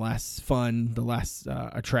interesting, the less fun, the less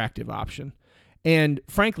attractive option. And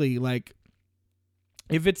frankly, like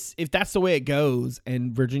if that's the way it goes,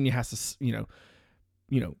 and Virginia has to,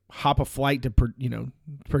 hop a flight to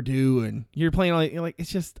Purdue, and you're playing like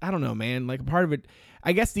it's just, I don't know, man. Like, a part of it,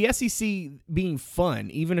 I guess the SEC being fun,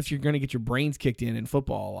 even if you're going to get your brains kicked in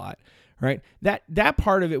football a lot, right? That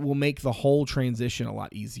part of it will make the whole transition a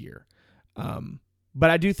lot easier. But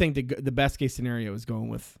I do think the best case scenario is going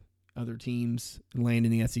with other teams and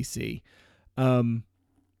landing the SEC.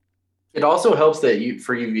 It also helps that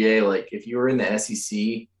for UVA, like if you were in the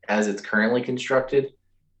SEC as it's currently constructed,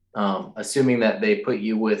 assuming that they put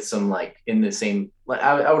you with some like in the same,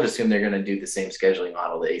 I would assume they're going to do the same scheduling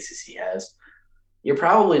model the ACC has. You're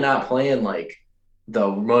probably not playing like the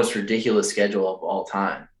most ridiculous schedule of all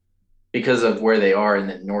time because of where they are in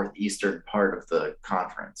the northeastern part of the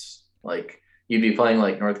conference. Like you'd be playing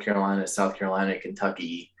like North Carolina, South Carolina,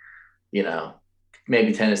 Kentucky,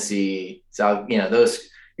 maybe Tennessee, South, those.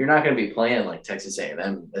 You're not going to be playing like Texas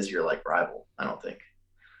A&M as your like rival, I don't think,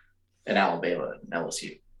 and Alabama and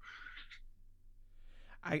LSU.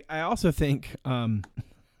 I also think, all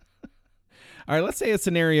right, let's say a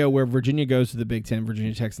scenario where Virginia goes to the Big Ten,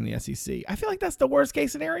 Virginia Tech's in the SEC. I feel like that's the worst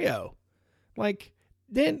case scenario. Like,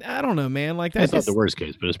 then I don't know, man. Like that's not the worst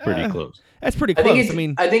case, but it's pretty close. That's pretty close.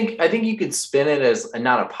 I think you could spin it as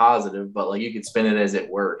not a positive, but like you could spin it as it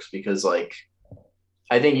works because like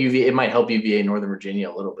I think it might help UVA Northern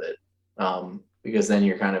Virginia a little bit because then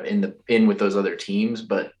you're kind of in with those other teams.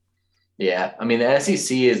 But yeah, I mean the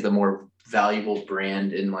SEC is the more valuable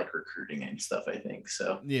brand in like recruiting and stuff, I think.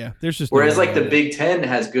 So yeah, there's just whereas like the Big Ten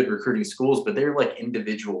has good recruiting schools, but they're like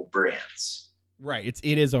individual brands. Right.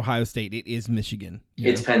 It is Ohio State. It is Michigan.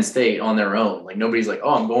 It's Penn State on their own. Like nobody's like,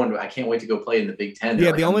 oh, I can't wait to go play in the Big Ten. Yeah,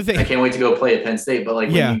 like, the only thing I can't wait to go play at Penn State. But like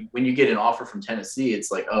when you get an offer from Tennessee, it's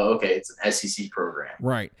like, oh, okay, it's an SEC program.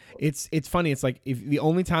 Right. It's funny. It's like if the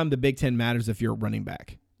only time the Big Ten matters if you're a running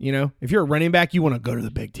back. If you're a running back, you want to go to the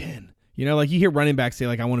Big Ten. Like you hear running backs say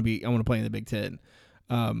like I want to play in the Big Ten.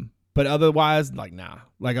 But otherwise, like nah.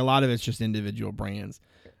 Like a lot of it's just individual brands.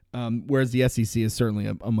 Whereas the SEC is certainly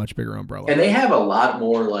a much bigger umbrella. And they have a lot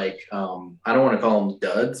more like, I don't want to call them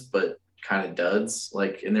duds, but kind of duds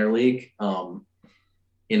like in their league.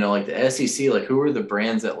 Like the SEC, like who are the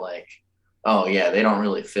brands that like, oh yeah, they don't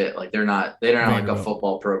really fit. Like they're not like a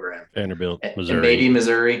football program. Vanderbilt, Missouri. And maybe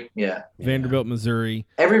Missouri. Yeah. Vanderbilt, Missouri.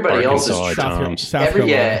 Everybody else is South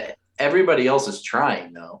Carolina. Everybody else is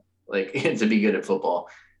trying though, like to be good at football.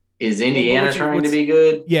 Is Indiana trying to be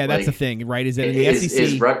good? Yeah, that's the thing, right? Is it in the SEC?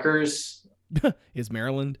 Is Rutgers? Is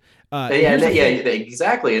Maryland?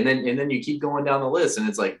 Exactly. And then you keep going down the list, and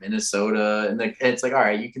it's like Minnesota, and it's like all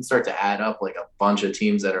right, you can start to add up like a bunch of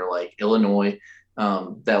teams that are like Illinois,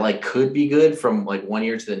 that like could be good from like one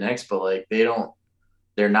year to the next, but like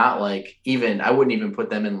they're not like even. I wouldn't even put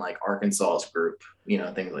them in like Arkansas's group,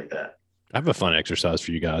 things like that. I have a fun exercise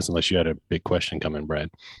for you guys, unless you had a big question coming, Brad.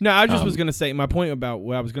 No, I just was going to say, my point about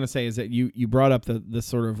what I was going to say is that you brought up the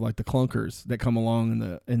sort of like the clunkers that come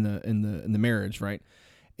along in the marriage, right?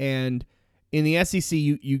 And in the SEC,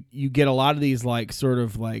 you get a lot of these like sort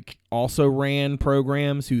of like also ran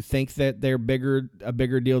programs who think that they're a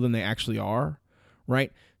bigger deal than they actually are,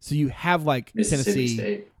 right? So you have like Mississippi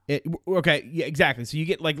Tennessee. State. Okay, yeah, exactly. So you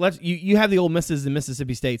get like you have the Ole Misses and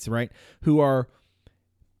Mississippi States, right? Who are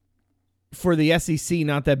for the SEC,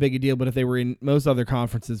 not that big a deal, but if they were in most other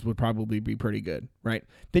conferences would probably be pretty good, right?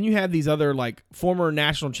 Then you have these other like former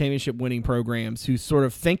national championship winning programs who sort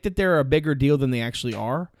of think that they're a bigger deal than they actually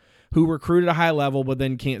are, who recruit at a high level but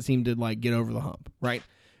then can't seem to like get over the hump, right?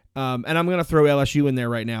 And I'm going to throw LSU in there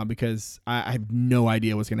right now because I have no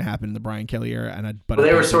idea what's going to happen in the Brian Kelly era. But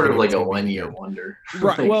they were sort of like a 1 year wonder,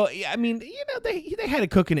 right? Well, I mean, they had it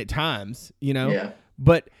cooking at times, Yeah.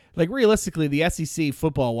 But like realistically, the SEC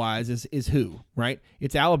football wise is who, right?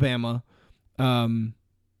 It's Alabama.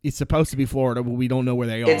 It's supposed to be Florida, but we don't know where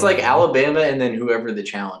they are. It's like Alabama and then whoever the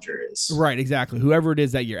challenger is. Right, exactly. Whoever it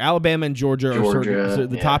is that year. Alabama and Georgia are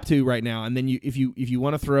the top two right now. And then if you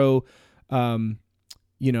want to throw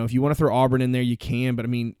if you want to throw Auburn in there, you can, but I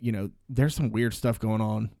mean, there's some weird stuff going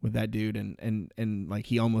on with that dude and like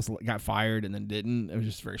he almost got fired and then didn't. It was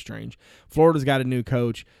just very strange. Florida's got a new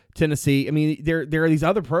coach. Tennessee, I mean, there are these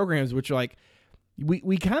other programs which are like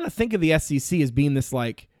we kind of think of the SEC as being this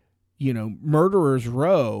like, murderer's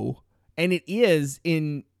row, and it is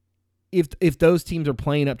in if those teams are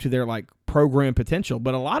playing up to their like program potential,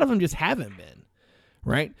 but a lot of them just haven't been,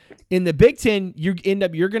 right? In the Big Ten, you're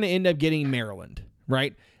going to end up getting Maryland,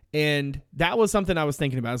 right? And that was something I was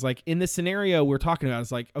thinking about. It's like in the scenario we're talking about,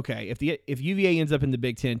 it's like, okay, if UVA ends up in the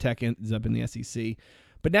Big Ten, Tech ends up in the SEC,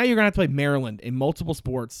 but now you're going to have to play Maryland in multiple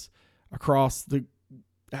sports across the.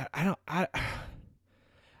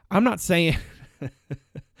 I'm not saying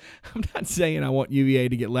I want UVA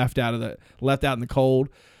to get left out in the cold,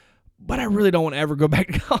 but I really don't want to ever go back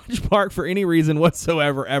to College Park for any reason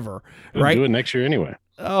whatsoever, ever. Right? Do it next year anyway.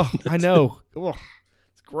 Oh, I know. Ugh,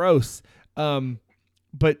 it's gross.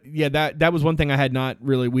 But yeah, that was one thing we had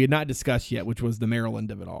not discussed yet, which was the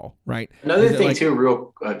Maryland of it all, right? Another thing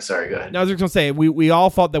too, sorry, go ahead. No, I was just gonna say we all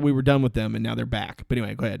thought that we were done with them, and now they're back. But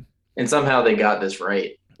anyway, go ahead. And somehow they got this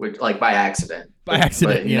right, which like by accident. But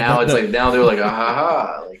now it's like now they're like ah ha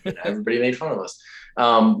ha, like everybody made fun of us.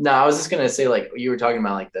 No, I was just gonna say like you were talking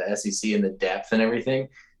about like the SEC and the depth and everything.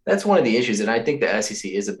 That's one of the issues, and I think the SEC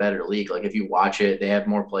is a better league. Like if you watch it, they have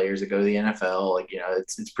more players that go to the NFL. Like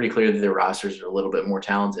it's pretty clear that their rosters are a little bit more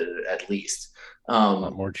talented, at least. A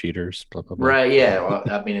lot more cheaters, blah, blah, blah. Right? Yeah. Well,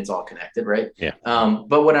 I mean, it's all connected, right? Yeah.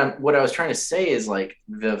 But what I was trying to say is like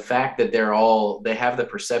the fact that they have the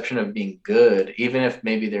perception of being good, even if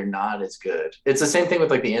maybe they're not as good. It's the same thing with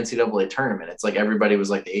like the NCAA tournament. It's like everybody was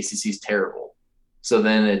like the ACC is terrible, so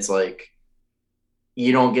then it's like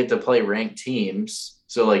you don't get to play ranked teams.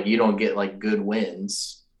 So like you don't get like good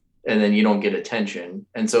wins and then you don't get attention.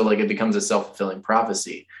 And so like it becomes a self-fulfilling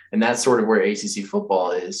prophecy. And that's sort of where ACC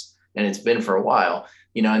football is. And it's been for a while,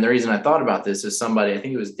 and the reason I thought about this is somebody, I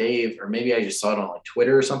think it was Dave, or maybe I just saw it on like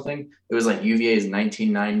Twitter or something. It was like UVA's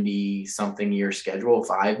 1990 something year schedule,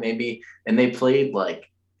 5 maybe. And they played like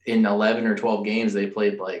in 11 or 12 games, they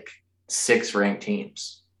played like 6 ranked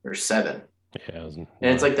teams or 7. Yeah. And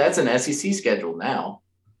it's like, that's an SEC schedule now.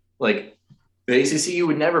 Like, the ACC, you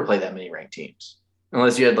would never play that many ranked teams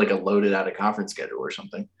unless you had like a loaded out of conference schedule or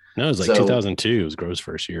something. No, it was like 2002. It was Grove's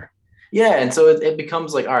first year. Yeah, and so it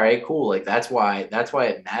becomes like, all right, cool. Like that's why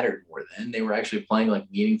it mattered more then. They were actually playing like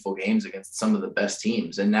meaningful games against some of the best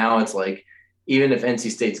teams. And now it's like, even if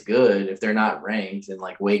NC State's good, if they're not ranked and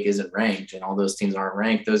like Wake isn't ranked and all those teams aren't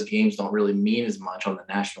ranked, those games don't really mean as much on the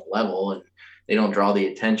national level. And they don't draw the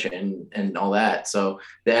attention and all that. So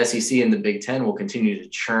the SEC and the Big Ten will continue to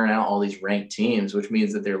churn out all these ranked teams, which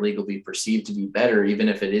means that their league will be perceived to be better, even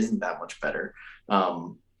if it isn't that much better.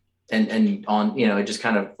 And on, it just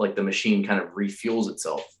kind of like the machine kind of refuels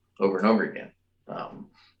itself over and over again.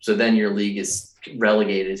 So then your league is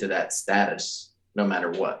relegated to that status no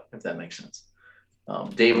matter what, if that makes sense.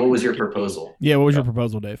 Dave, what was your proposal? Yeah, what was your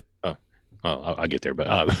proposal, Dave? I'll get there, but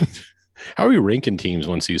how are we ranking teams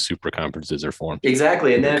once these super conferences are formed?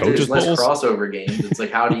 Exactly, and then if there's less crossover games, it's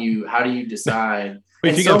like how do you decide?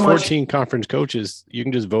 If you got 14 conference coaches, you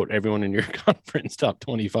can just vote everyone in your conference top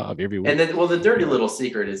 25 every week. And then, the dirty little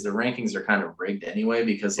secret is the rankings are kind of rigged anyway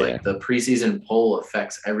because the preseason poll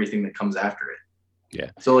affects everything that comes after it. Yeah.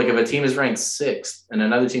 So like if a team is ranked 6th and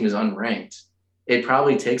another team is unranked, it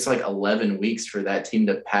probably takes like 11 weeks for that team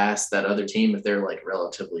to pass that other team if they're like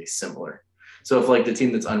relatively similar. So if like the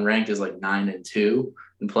team that's unranked is like 9-2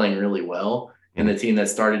 and playing really well, and the team that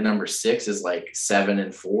started number 6 is like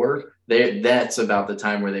 7-4, that's about the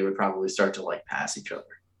time where they would probably start to like pass each other.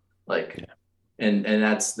 And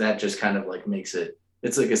that just kind of like makes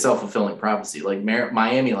it's like a self-fulfilling prophecy. Like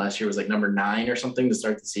Miami last year was like number 9 or something to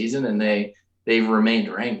start the season. And they've remained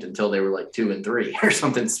ranked until they were like 2-3 or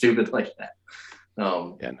something stupid like that.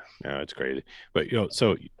 No, it's crazy. But,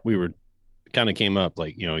 so we were kind of came up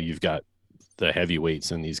like, you've got the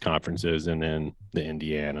heavyweights in these conferences and then the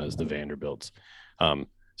Indianas, the Vanderbilts.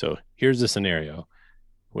 So here's the scenario.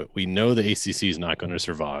 We know the ACC is not going to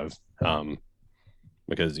survive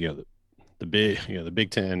because, the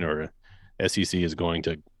Big Ten or SEC is going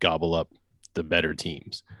to gobble up the better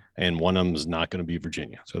teams. And one of them is not going to be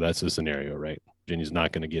Virginia. So that's the scenario, right? Virginia's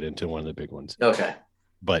not going to get into one of the big ones. Okay.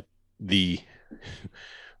 But the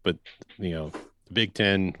Big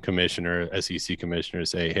Ten commissioner, SEC commissioner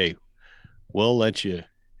say, hey, we'll let you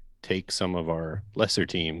take some of our lesser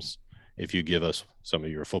teams if you give us some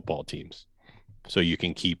of your football teams so you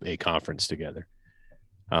can keep a conference together.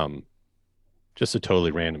 Just a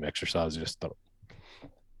totally random exercise.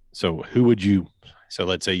 So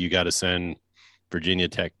let's say you got to send Virginia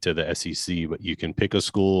Tech to the SEC, but you can pick a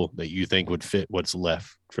school that you think would fit what's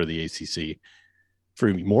left for the ACC.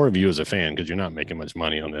 For more of you as a fan, because you're not making much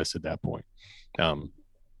money on this at that point. So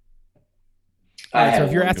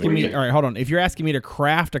if you're asking me, all right, hold on. If you're asking me to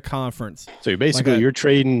craft a conference, so you're basically you're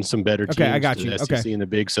trading some better teams I got to you. the SEC and the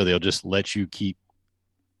Big, so they'll just let you keep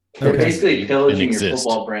They're Okay. basically And pillaging your exist.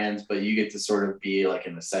 football brands, but you get to sort of be like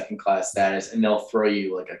in the second class status, and they'll throw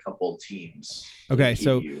you like a couple teams. to Okay, keep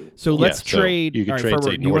so you- so let's Yeah, so trade. you could All right, trade,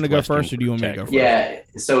 Ferber, say, do you want to go Northwestern first, or do you want me to for go Tech.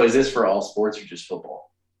 first? yeah. So is this for all sports or just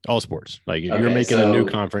football? All sports. Like you're Okay, making a new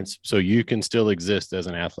so- conference, so you can still exist as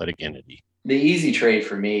an athletic entity. The easy trade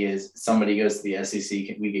for me is somebody goes to the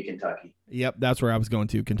SEC, we get Kentucky, Yep, that's where I was going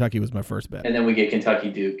to. Kentucky was my first bet. and then we get Kentucky,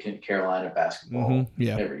 Duke, Carolina basketball Mhm,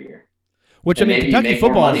 yeah. every year. Which And I mean, maybe you Kentucky make more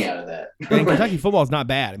football. money out of that. And Kentucky football is not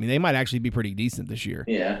bad. I mean, they might actually be pretty decent this year.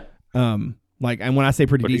 Yeah, like, and when I say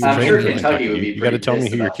pretty But decent, I'm Trade sure for like, Kentucky would be. You gotta pretty tell me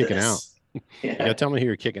pissed who you're about kicking this. You Yeah. gotta tell me who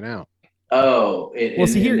you're kicking out. Oh, Well,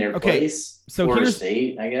 see, here- in their okay, place. so Florida here's-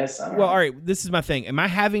 State, I guess. I don't well, know. all right. This is my thing. Am I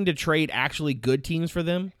having to trade actually good teams for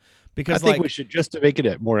them? I Because think like, we should, just to make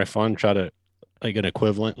it more fun, try to like an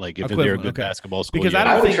equivalent. Like if they're a Equivalent, good okay. basketball school, Because you I gotta-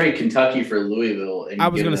 don't I would think- trade Kentucky for Louisville. And I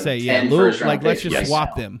was give going to them say, yeah, 10 Lou, first-round like let's picks just right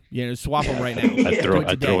swap now. them. Swap them right now. Yeah. I'd throw, Do it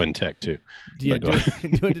I'd throw today. in Tech too. Yeah, But go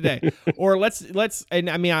do it today. Or let's and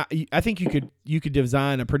I mean I think you could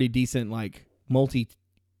design a pretty decent like multi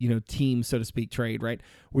team, so to speak, trade, right?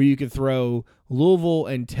 Where you could throw Louisville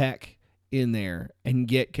and Tech in there and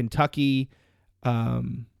get Kentucky.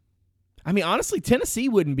 I mean, honestly, Tennessee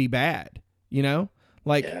wouldn't be bad,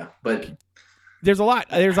 Like Yeah, but there's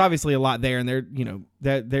obviously a lot there, and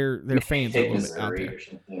that their fans are a hit little bit out Missouri there. or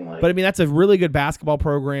something like. But I mean, that's a really good basketball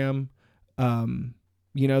program.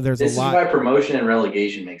 There's this a lot. is why promotion and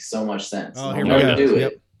relegation makes so much sense. Oh, And here I'll we never go. do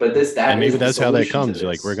Yep. it. But that And maybe is the that's how that solution to comes.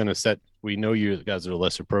 Like this. we're gonna set. We know you guys are a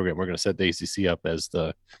lesser program. We're gonna set the ACC up as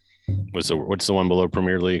the what's the one below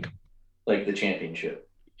Premier League? like the championship.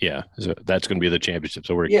 Yeah, so that's gonna be the championship.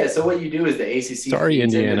 So we're Yeah, so what you do is the ACC Sorry,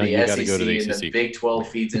 feeds Indiana, into you the gotta SEC, go to the and ACC. the Big 12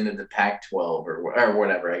 feeds into the Pac-12 or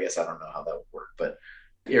whatever. I guess I don't know how that would work, but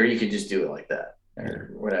or you could just do it like that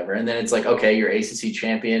or whatever. And then it's like, okay, your ACC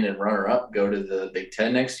champion and runner-up go to the Big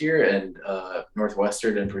 10 next year, and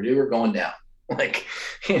Northwestern and Purdue are going down, like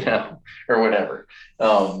or whatever.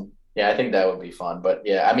 Yeah, I think that would be fun. But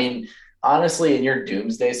yeah, I mean, honestly, in your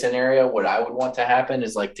doomsday scenario, what I would want to happen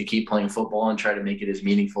is like to keep playing football and try to make it as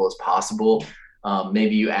meaningful as possible.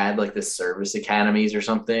 Maybe you add like the service academies or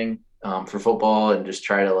something for football and just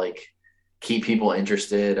try to like keep people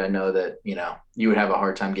interested. I know that, you would have a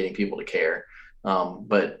hard time getting people to care.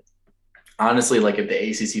 But honestly, like if the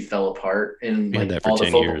ACC fell apart and we like had that for all the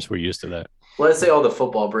 10 football, years. We're used to that. let's say all the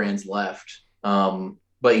football brands left,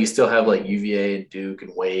 but you still have like UVA and Duke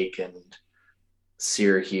and Wake and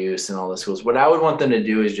Syracuse and all the schools. What I would want them to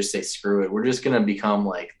do is just say, screw it. We're just going to become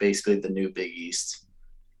like basically the new Big East,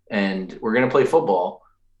 and we're going to play football,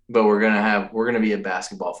 but we're going to be a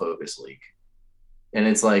basketball focused league. And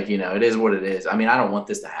it's like, it is what it is. I mean, I don't want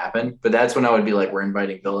this to happen, but that's when I would be like, we're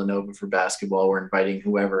inviting Villanova for basketball. We're inviting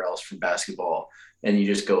whoever else for basketball. And you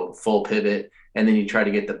just go full pivot. And then you try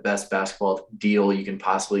to get the best basketball deal you can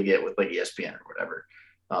possibly get with like ESPN or whatever.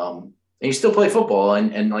 And you still play football,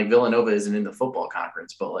 and like Villanova isn't in the football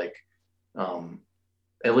conference, but like,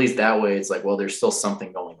 at least that way it's like, well, there's still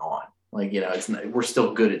something going on. Like, it's not, we're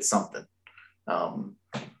still good at something.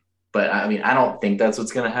 But I mean, I don't think that's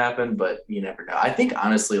what's going to happen, but you never know. I think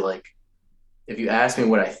honestly, like if you ask me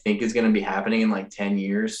what I think is going to be happening in like 10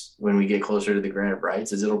 years when we get closer to the grant of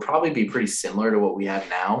rights, is it'll probably be pretty similar to what we have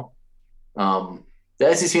now.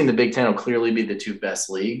 The SEC and the Big Ten will clearly be the two best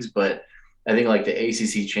leagues, but I think like the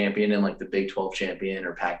ACC champion and like the Big 12 champion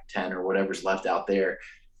or Pac-10 or whatever's left out there,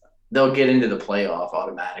 they'll get into the playoff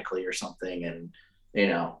automatically or something. And,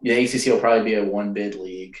 the ACC will probably be a one bid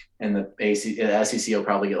league, and the SEC will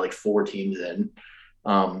probably get like 4 teams in.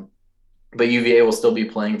 But UVA will still be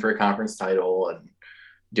playing for a conference title and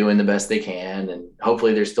doing the best they can. And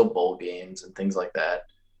hopefully there's still bowl games and things like that.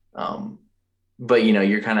 But,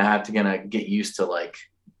 you're kind of going to get used to like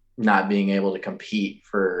not being able to compete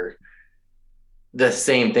for the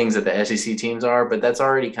same things that the SEC teams are, but that's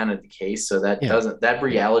already kind of the case. So that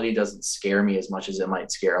reality doesn't scare me as much as it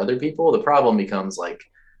might scare other people. The problem becomes like,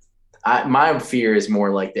 my fear is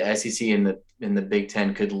more like the SEC and the Big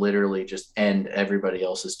Ten could literally just end everybody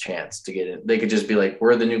else's chance to get in. They could just be like,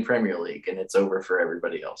 we're the new Premier League, and it's over for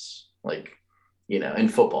everybody else. Like, in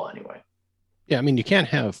football anyway. Yeah, I mean, you can't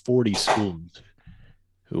have 40 schools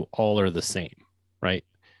who all are the same, right?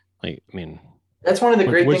 Like, I mean, that's one of the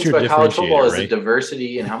great what's things your about college football is differentiator, the right?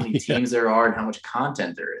 diversity and how many teams there are and how much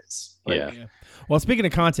content there is. Like, Yeah. Well, speaking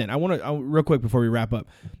of content, I want to real quick before we wrap up.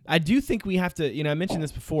 I do think we have to. I mentioned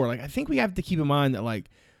this before. Like, I think we have to keep in mind that, like,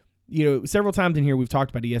 several times in here we've talked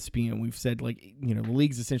about ESPN. We've said like, the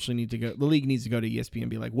leagues essentially need to go. The league needs to go to ESPN and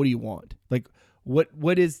be like, what do you want? Like,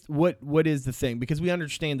 what is the thing? Because we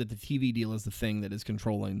understand that the TV deal is the thing that is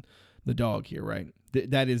controlling the dog here, right?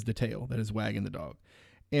 That is the tail that is wagging the dog.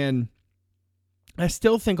 And I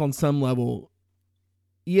still think on some level,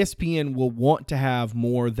 ESPN will want to have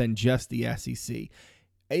more than just the SEC.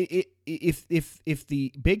 If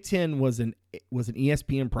the Big Ten was an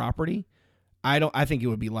ESPN property, I think it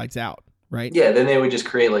would be lights out, right? Yeah, then they would just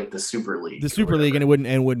create like the Super League. The Super League, and it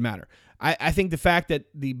wouldn't matter. I think the fact that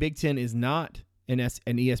the Big Ten is not an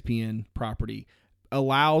ESPN property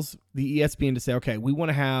allows the ESPN to say, okay, we want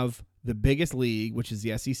to have the biggest league, which is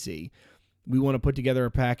the SEC. We want to put together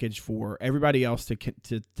a package for everybody else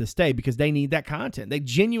to stay because they need that content. They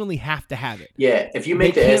genuinely have to have it. Yeah, if you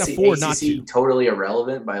make the ACC totally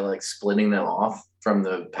irrelevant by like splitting them off from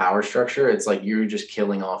the power structure, it's like you're just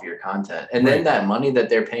killing off your content. And then that money that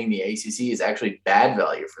they're paying the ACC is actually bad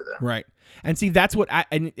value for them. Right. And see, that's what I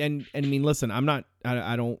mean, listen,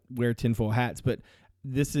 I don't wear tinfoil hats, but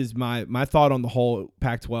this is my thought on the whole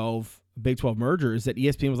Pac-12 Big 12 merger is that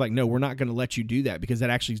ESPN was like, no, we're not going to let you do that because that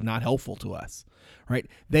actually is not helpful to us, right?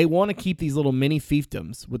 They want to keep these little mini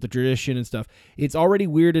fiefdoms with the tradition and stuff. It's already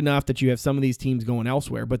weird enough that you have some of these teams going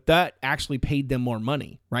elsewhere, but that actually paid them more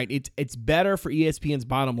money, right? It's better for ESPN's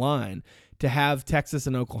bottom line to have Texas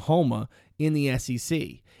and Oklahoma in the SEC.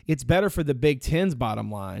 It's better for the Big Ten's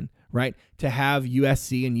bottom line, right, to have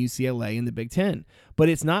USC and UCLA in the Big Ten. But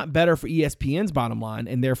it's not better for ESPN's bottom line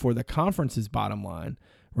and therefore the conference's bottom line,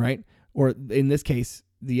 right? Or in this case,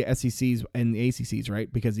 the SECs and the ACCs,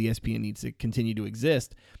 right? Because the ESPN needs to continue to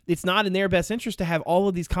exist. It's not in their best interest to have all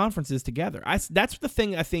of these conferences together. That's the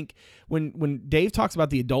thing I think when Dave talks about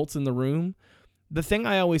the adults in the room, the thing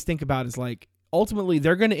I always think about is like, ultimately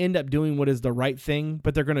they're going to end up doing what is the right thing,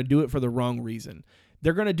 but they're going to do it for the wrong reason.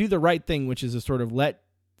 They're going to do the right thing, which is to sort of let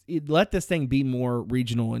this thing be more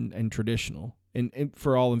regional and traditional and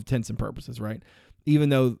for all intents and purposes, right? Even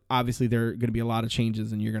though obviously there are going to be a lot of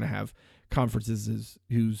changes and you're going to have conferences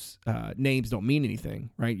whose names don't mean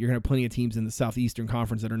anything, right? You're going to have plenty of teams in the Southeastern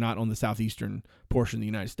Conference that are not on the southeastern portion of the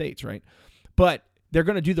United States, right? But they're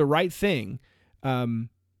going to do the right thing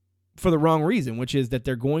for the wrong reason, which is that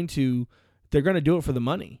they're going to do it for the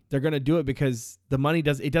money. They're going to do it because the money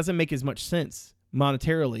doesn't make as much sense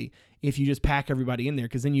monetarily if you just pack everybody in there,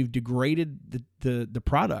 because then you've degraded the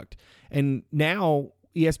product. And now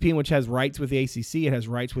ESPN, which has rights with the ACC, it has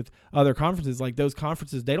rights with other conferences. Like those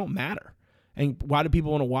conferences, they don't matter. And why do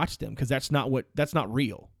people want to watch them? Because that's not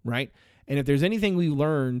real, right? And if there's anything we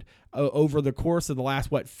learned over the course of the last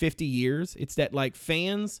 50 years, it's that like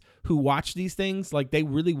fans who watch these things, like they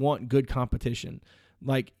really want good competition.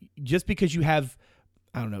 Like just because you have,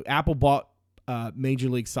 I don't know, Apple bought Major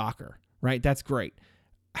League Soccer, right? That's great.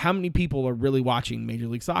 How many people are really watching Major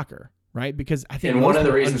League Soccer? Right, because I think one of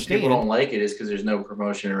the reasons people don't like it is because there's no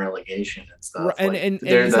promotion and relegation and stuff. And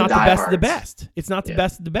it's not the best of the best. It's not the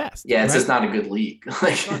best of the best. Yeah, it's just not a good league.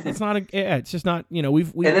 It's just not. You know,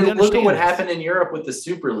 we've and then look at what happened in Europe with the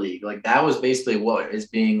Super League. Like that was basically what is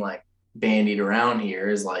being like bandied around here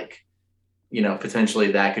is like, you know,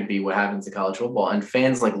 potentially that could be what happens to college football. And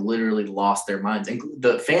fans like literally lost their minds, and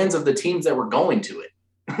the fans of the teams that were going to it,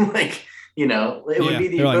 like. You know, it would be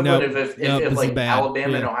the equivalent if like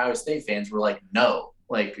Alabama and Ohio State fans were like, no,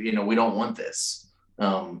 like, you know, we don't want this,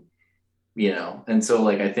 you know? And so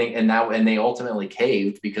like, I think, and they ultimately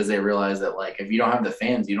caved because they realized that like, if you don't have the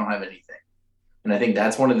fans, you don't have anything. And I think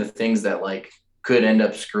that's one of the things that like could end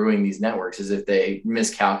up screwing these networks is if they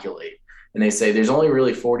miscalculate and they say, there's only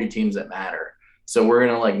really 40 teams that matter. So we're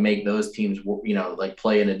going to like make those teams, you know, like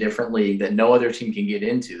play in a different league that no other team can get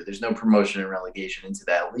into. There's no promotion and relegation into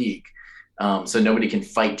that league. So nobody can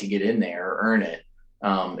fight to get in there or earn it.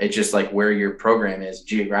 It's just like where your program is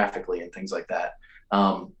geographically and things like that.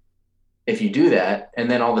 If you do that, and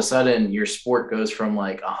then all of a sudden your sport goes from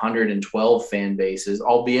like 112 fan bases,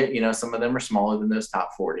 albeit, you know, some of them are smaller than those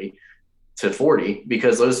top 40 to 40,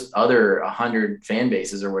 because those other 100 fan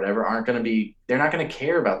bases or whatever they're not going to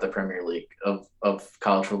care about the Premier League of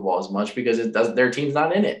college football as much because their team's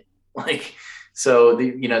not in it. Like, so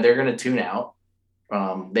they're going to tune out.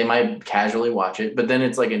 They might casually watch it, but then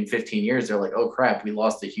it's like in 15 years, they're like, oh crap, we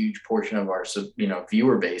lost a huge portion of our,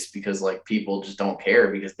 viewer base because like people just don't care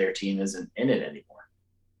because their team isn't in it anymore.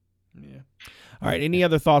 Yeah. All right. Any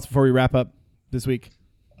other thoughts before we wrap up this week?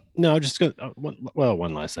 No, just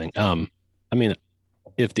one last thing. I mean,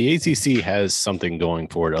 if the ACC has something going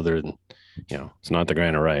for it other than, you know, it's not the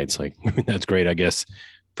grant of rights, like that's great, I guess,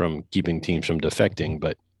 from keeping teams from defecting,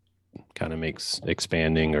 but kind of makes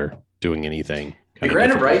expanding or doing anything. The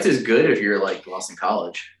grant of rights is good if you're like Boston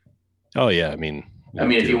College. Oh yeah, I mean,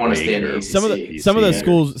 if you want to stay in the ACC. Some of the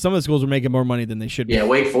schools are making more money than they should be. Yeah,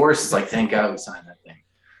 Wake Forest is like, thank God we signed that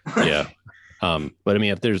thing. Yeah, But I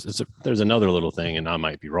mean, if there's another little thing, and I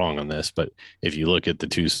might be wrong on this, but if you look at the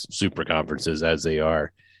two super conferences as they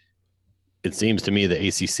are, it seems to me the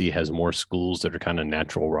ACC has more schools that are kind of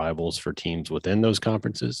natural rivals for teams within those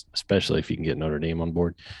conferences, especially if you can get Notre Dame on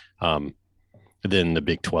board, than the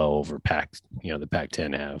Big 12 or the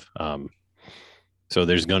Pac-10 have. So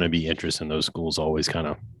there's going to be interest in those schools always kind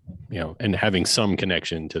of, and having some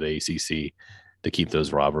connection to the ACC to keep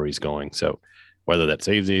those rivalries going. So whether that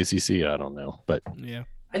saves the ACC, I don't know. But yeah,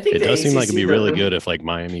 I think it does seem like it'd be really though, good if like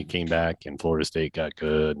Miami came back and Florida State got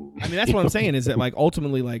good. I mean, that's what I'm saying is that like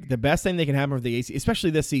ultimately like the best thing they can have for the ACC, especially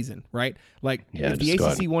this season, right? Like if the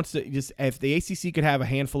ACC wants to if the ACC could have a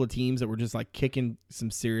handful of teams that were just like kicking some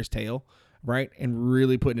serious tail, right? And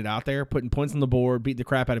really putting it out there, putting points on the board, beating the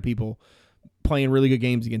crap out of people, playing really good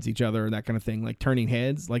games against each other, that kind of thing, like turning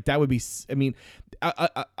heads, like that would be, I mean,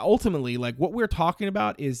 ultimately like what we're talking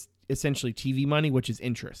about is essentially TV money, which is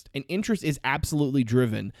interest. And interest is absolutely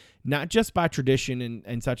driven, not just by tradition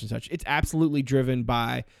and such and such. It's absolutely driven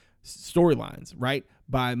by storylines, right?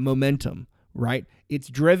 By momentum, right? It's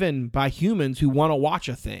driven by humans who want to watch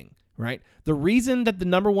a thing, right? The reason that the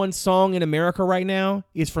number one song in America right now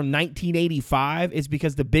is from 1985 is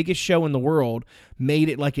because the biggest show in the world made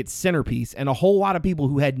it like its centerpiece, and a whole lot of people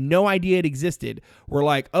who had no idea it existed were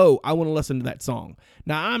like, oh, I want to listen to that song.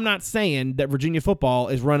 Now, I'm not saying that Virginia football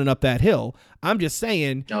is running up that hill. I'm just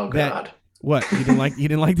saying God. What? You didn't like that? You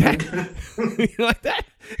didn't like that?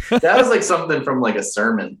 That was like something from like a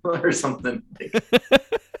sermon or something.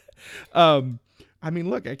 I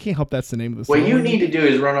mean, look, I can't help that's the name of the song. What you need to do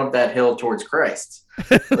is run up that hill towards Christ.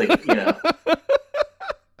 Like,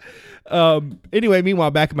 Anyway,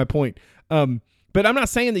 meanwhile, back at my point. But I'm not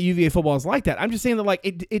saying that UVA football is like that. I'm just saying that like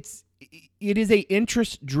it is a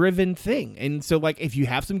interest driven thing. And so like if you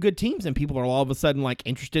have some good teams and people are all of a sudden like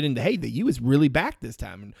interested in the U is really back this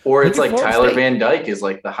time. Or it's like Tyler Van Dyke is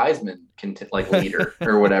like the Heisman leader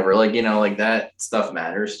or whatever. Like, like that stuff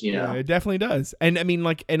matters, Yeah, it definitely does. And I mean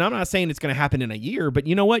like, and I'm not saying it's going to happen in a year, but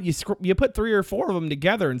you know what? You put 3 or 4 of them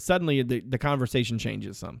together and suddenly the conversation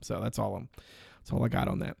changes some. So that's all I got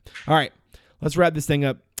on that. All right, let's wrap this thing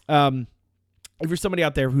up. If you're somebody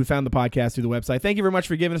out there who found the podcast through the website, thank you very much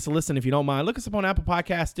for giving us a listen. If you don't mind, look us up on Apple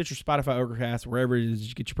Podcasts, Stitcher, Spotify, Overcast, wherever it is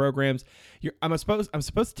you get your programs. I'm supposed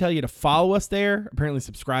to tell you to follow us there. Apparently,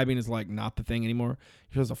 subscribing is like not the thing anymore.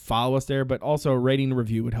 You're supposed to follow us there, but also a rating and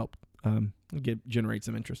review would help generate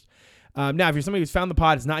some interest. Now, if you're somebody who's found the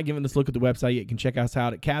pod, is not giving this look at the website yet, you can check us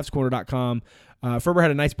out at CavsCorner.com. Ferber had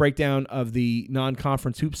a nice breakdown of the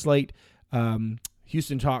non-conference hoop slate.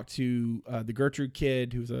 Houston talked to the Gertrude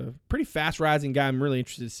kid, who's a pretty fast-rising guy. I'm really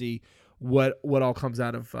interested to see what all comes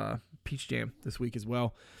out of Peach Jam this week as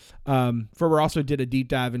well. Ferber also did a deep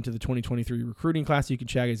dive into the 2023 recruiting class. You can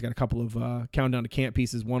check it. He's got a couple of countdown to camp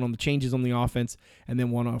pieces, one on the changes on the offense, and then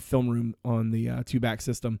one on a film room on the two-back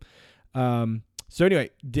system. So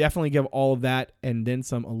anyway, definitely give all of that and then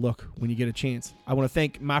some a look when you get a chance. I want to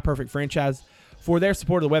thank My Perfect Franchise for their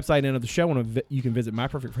support of the website and of the show. You can visit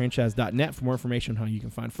myperfectfranchise.net for more information on how you can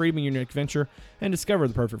find freedom in your next venture and discover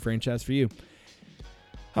the perfect franchise for you.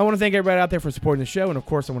 I want to thank everybody out there for supporting the show, and of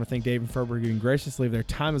course, I want to thank Dave and Ferber for being graciously of their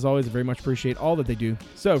time as always. I very much appreciate all that they do.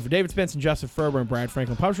 So, for David Spence and Justin Ferber and Brad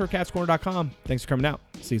Franklin, publisher of CavsCorner.com, thanks for coming out.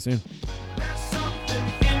 See you soon.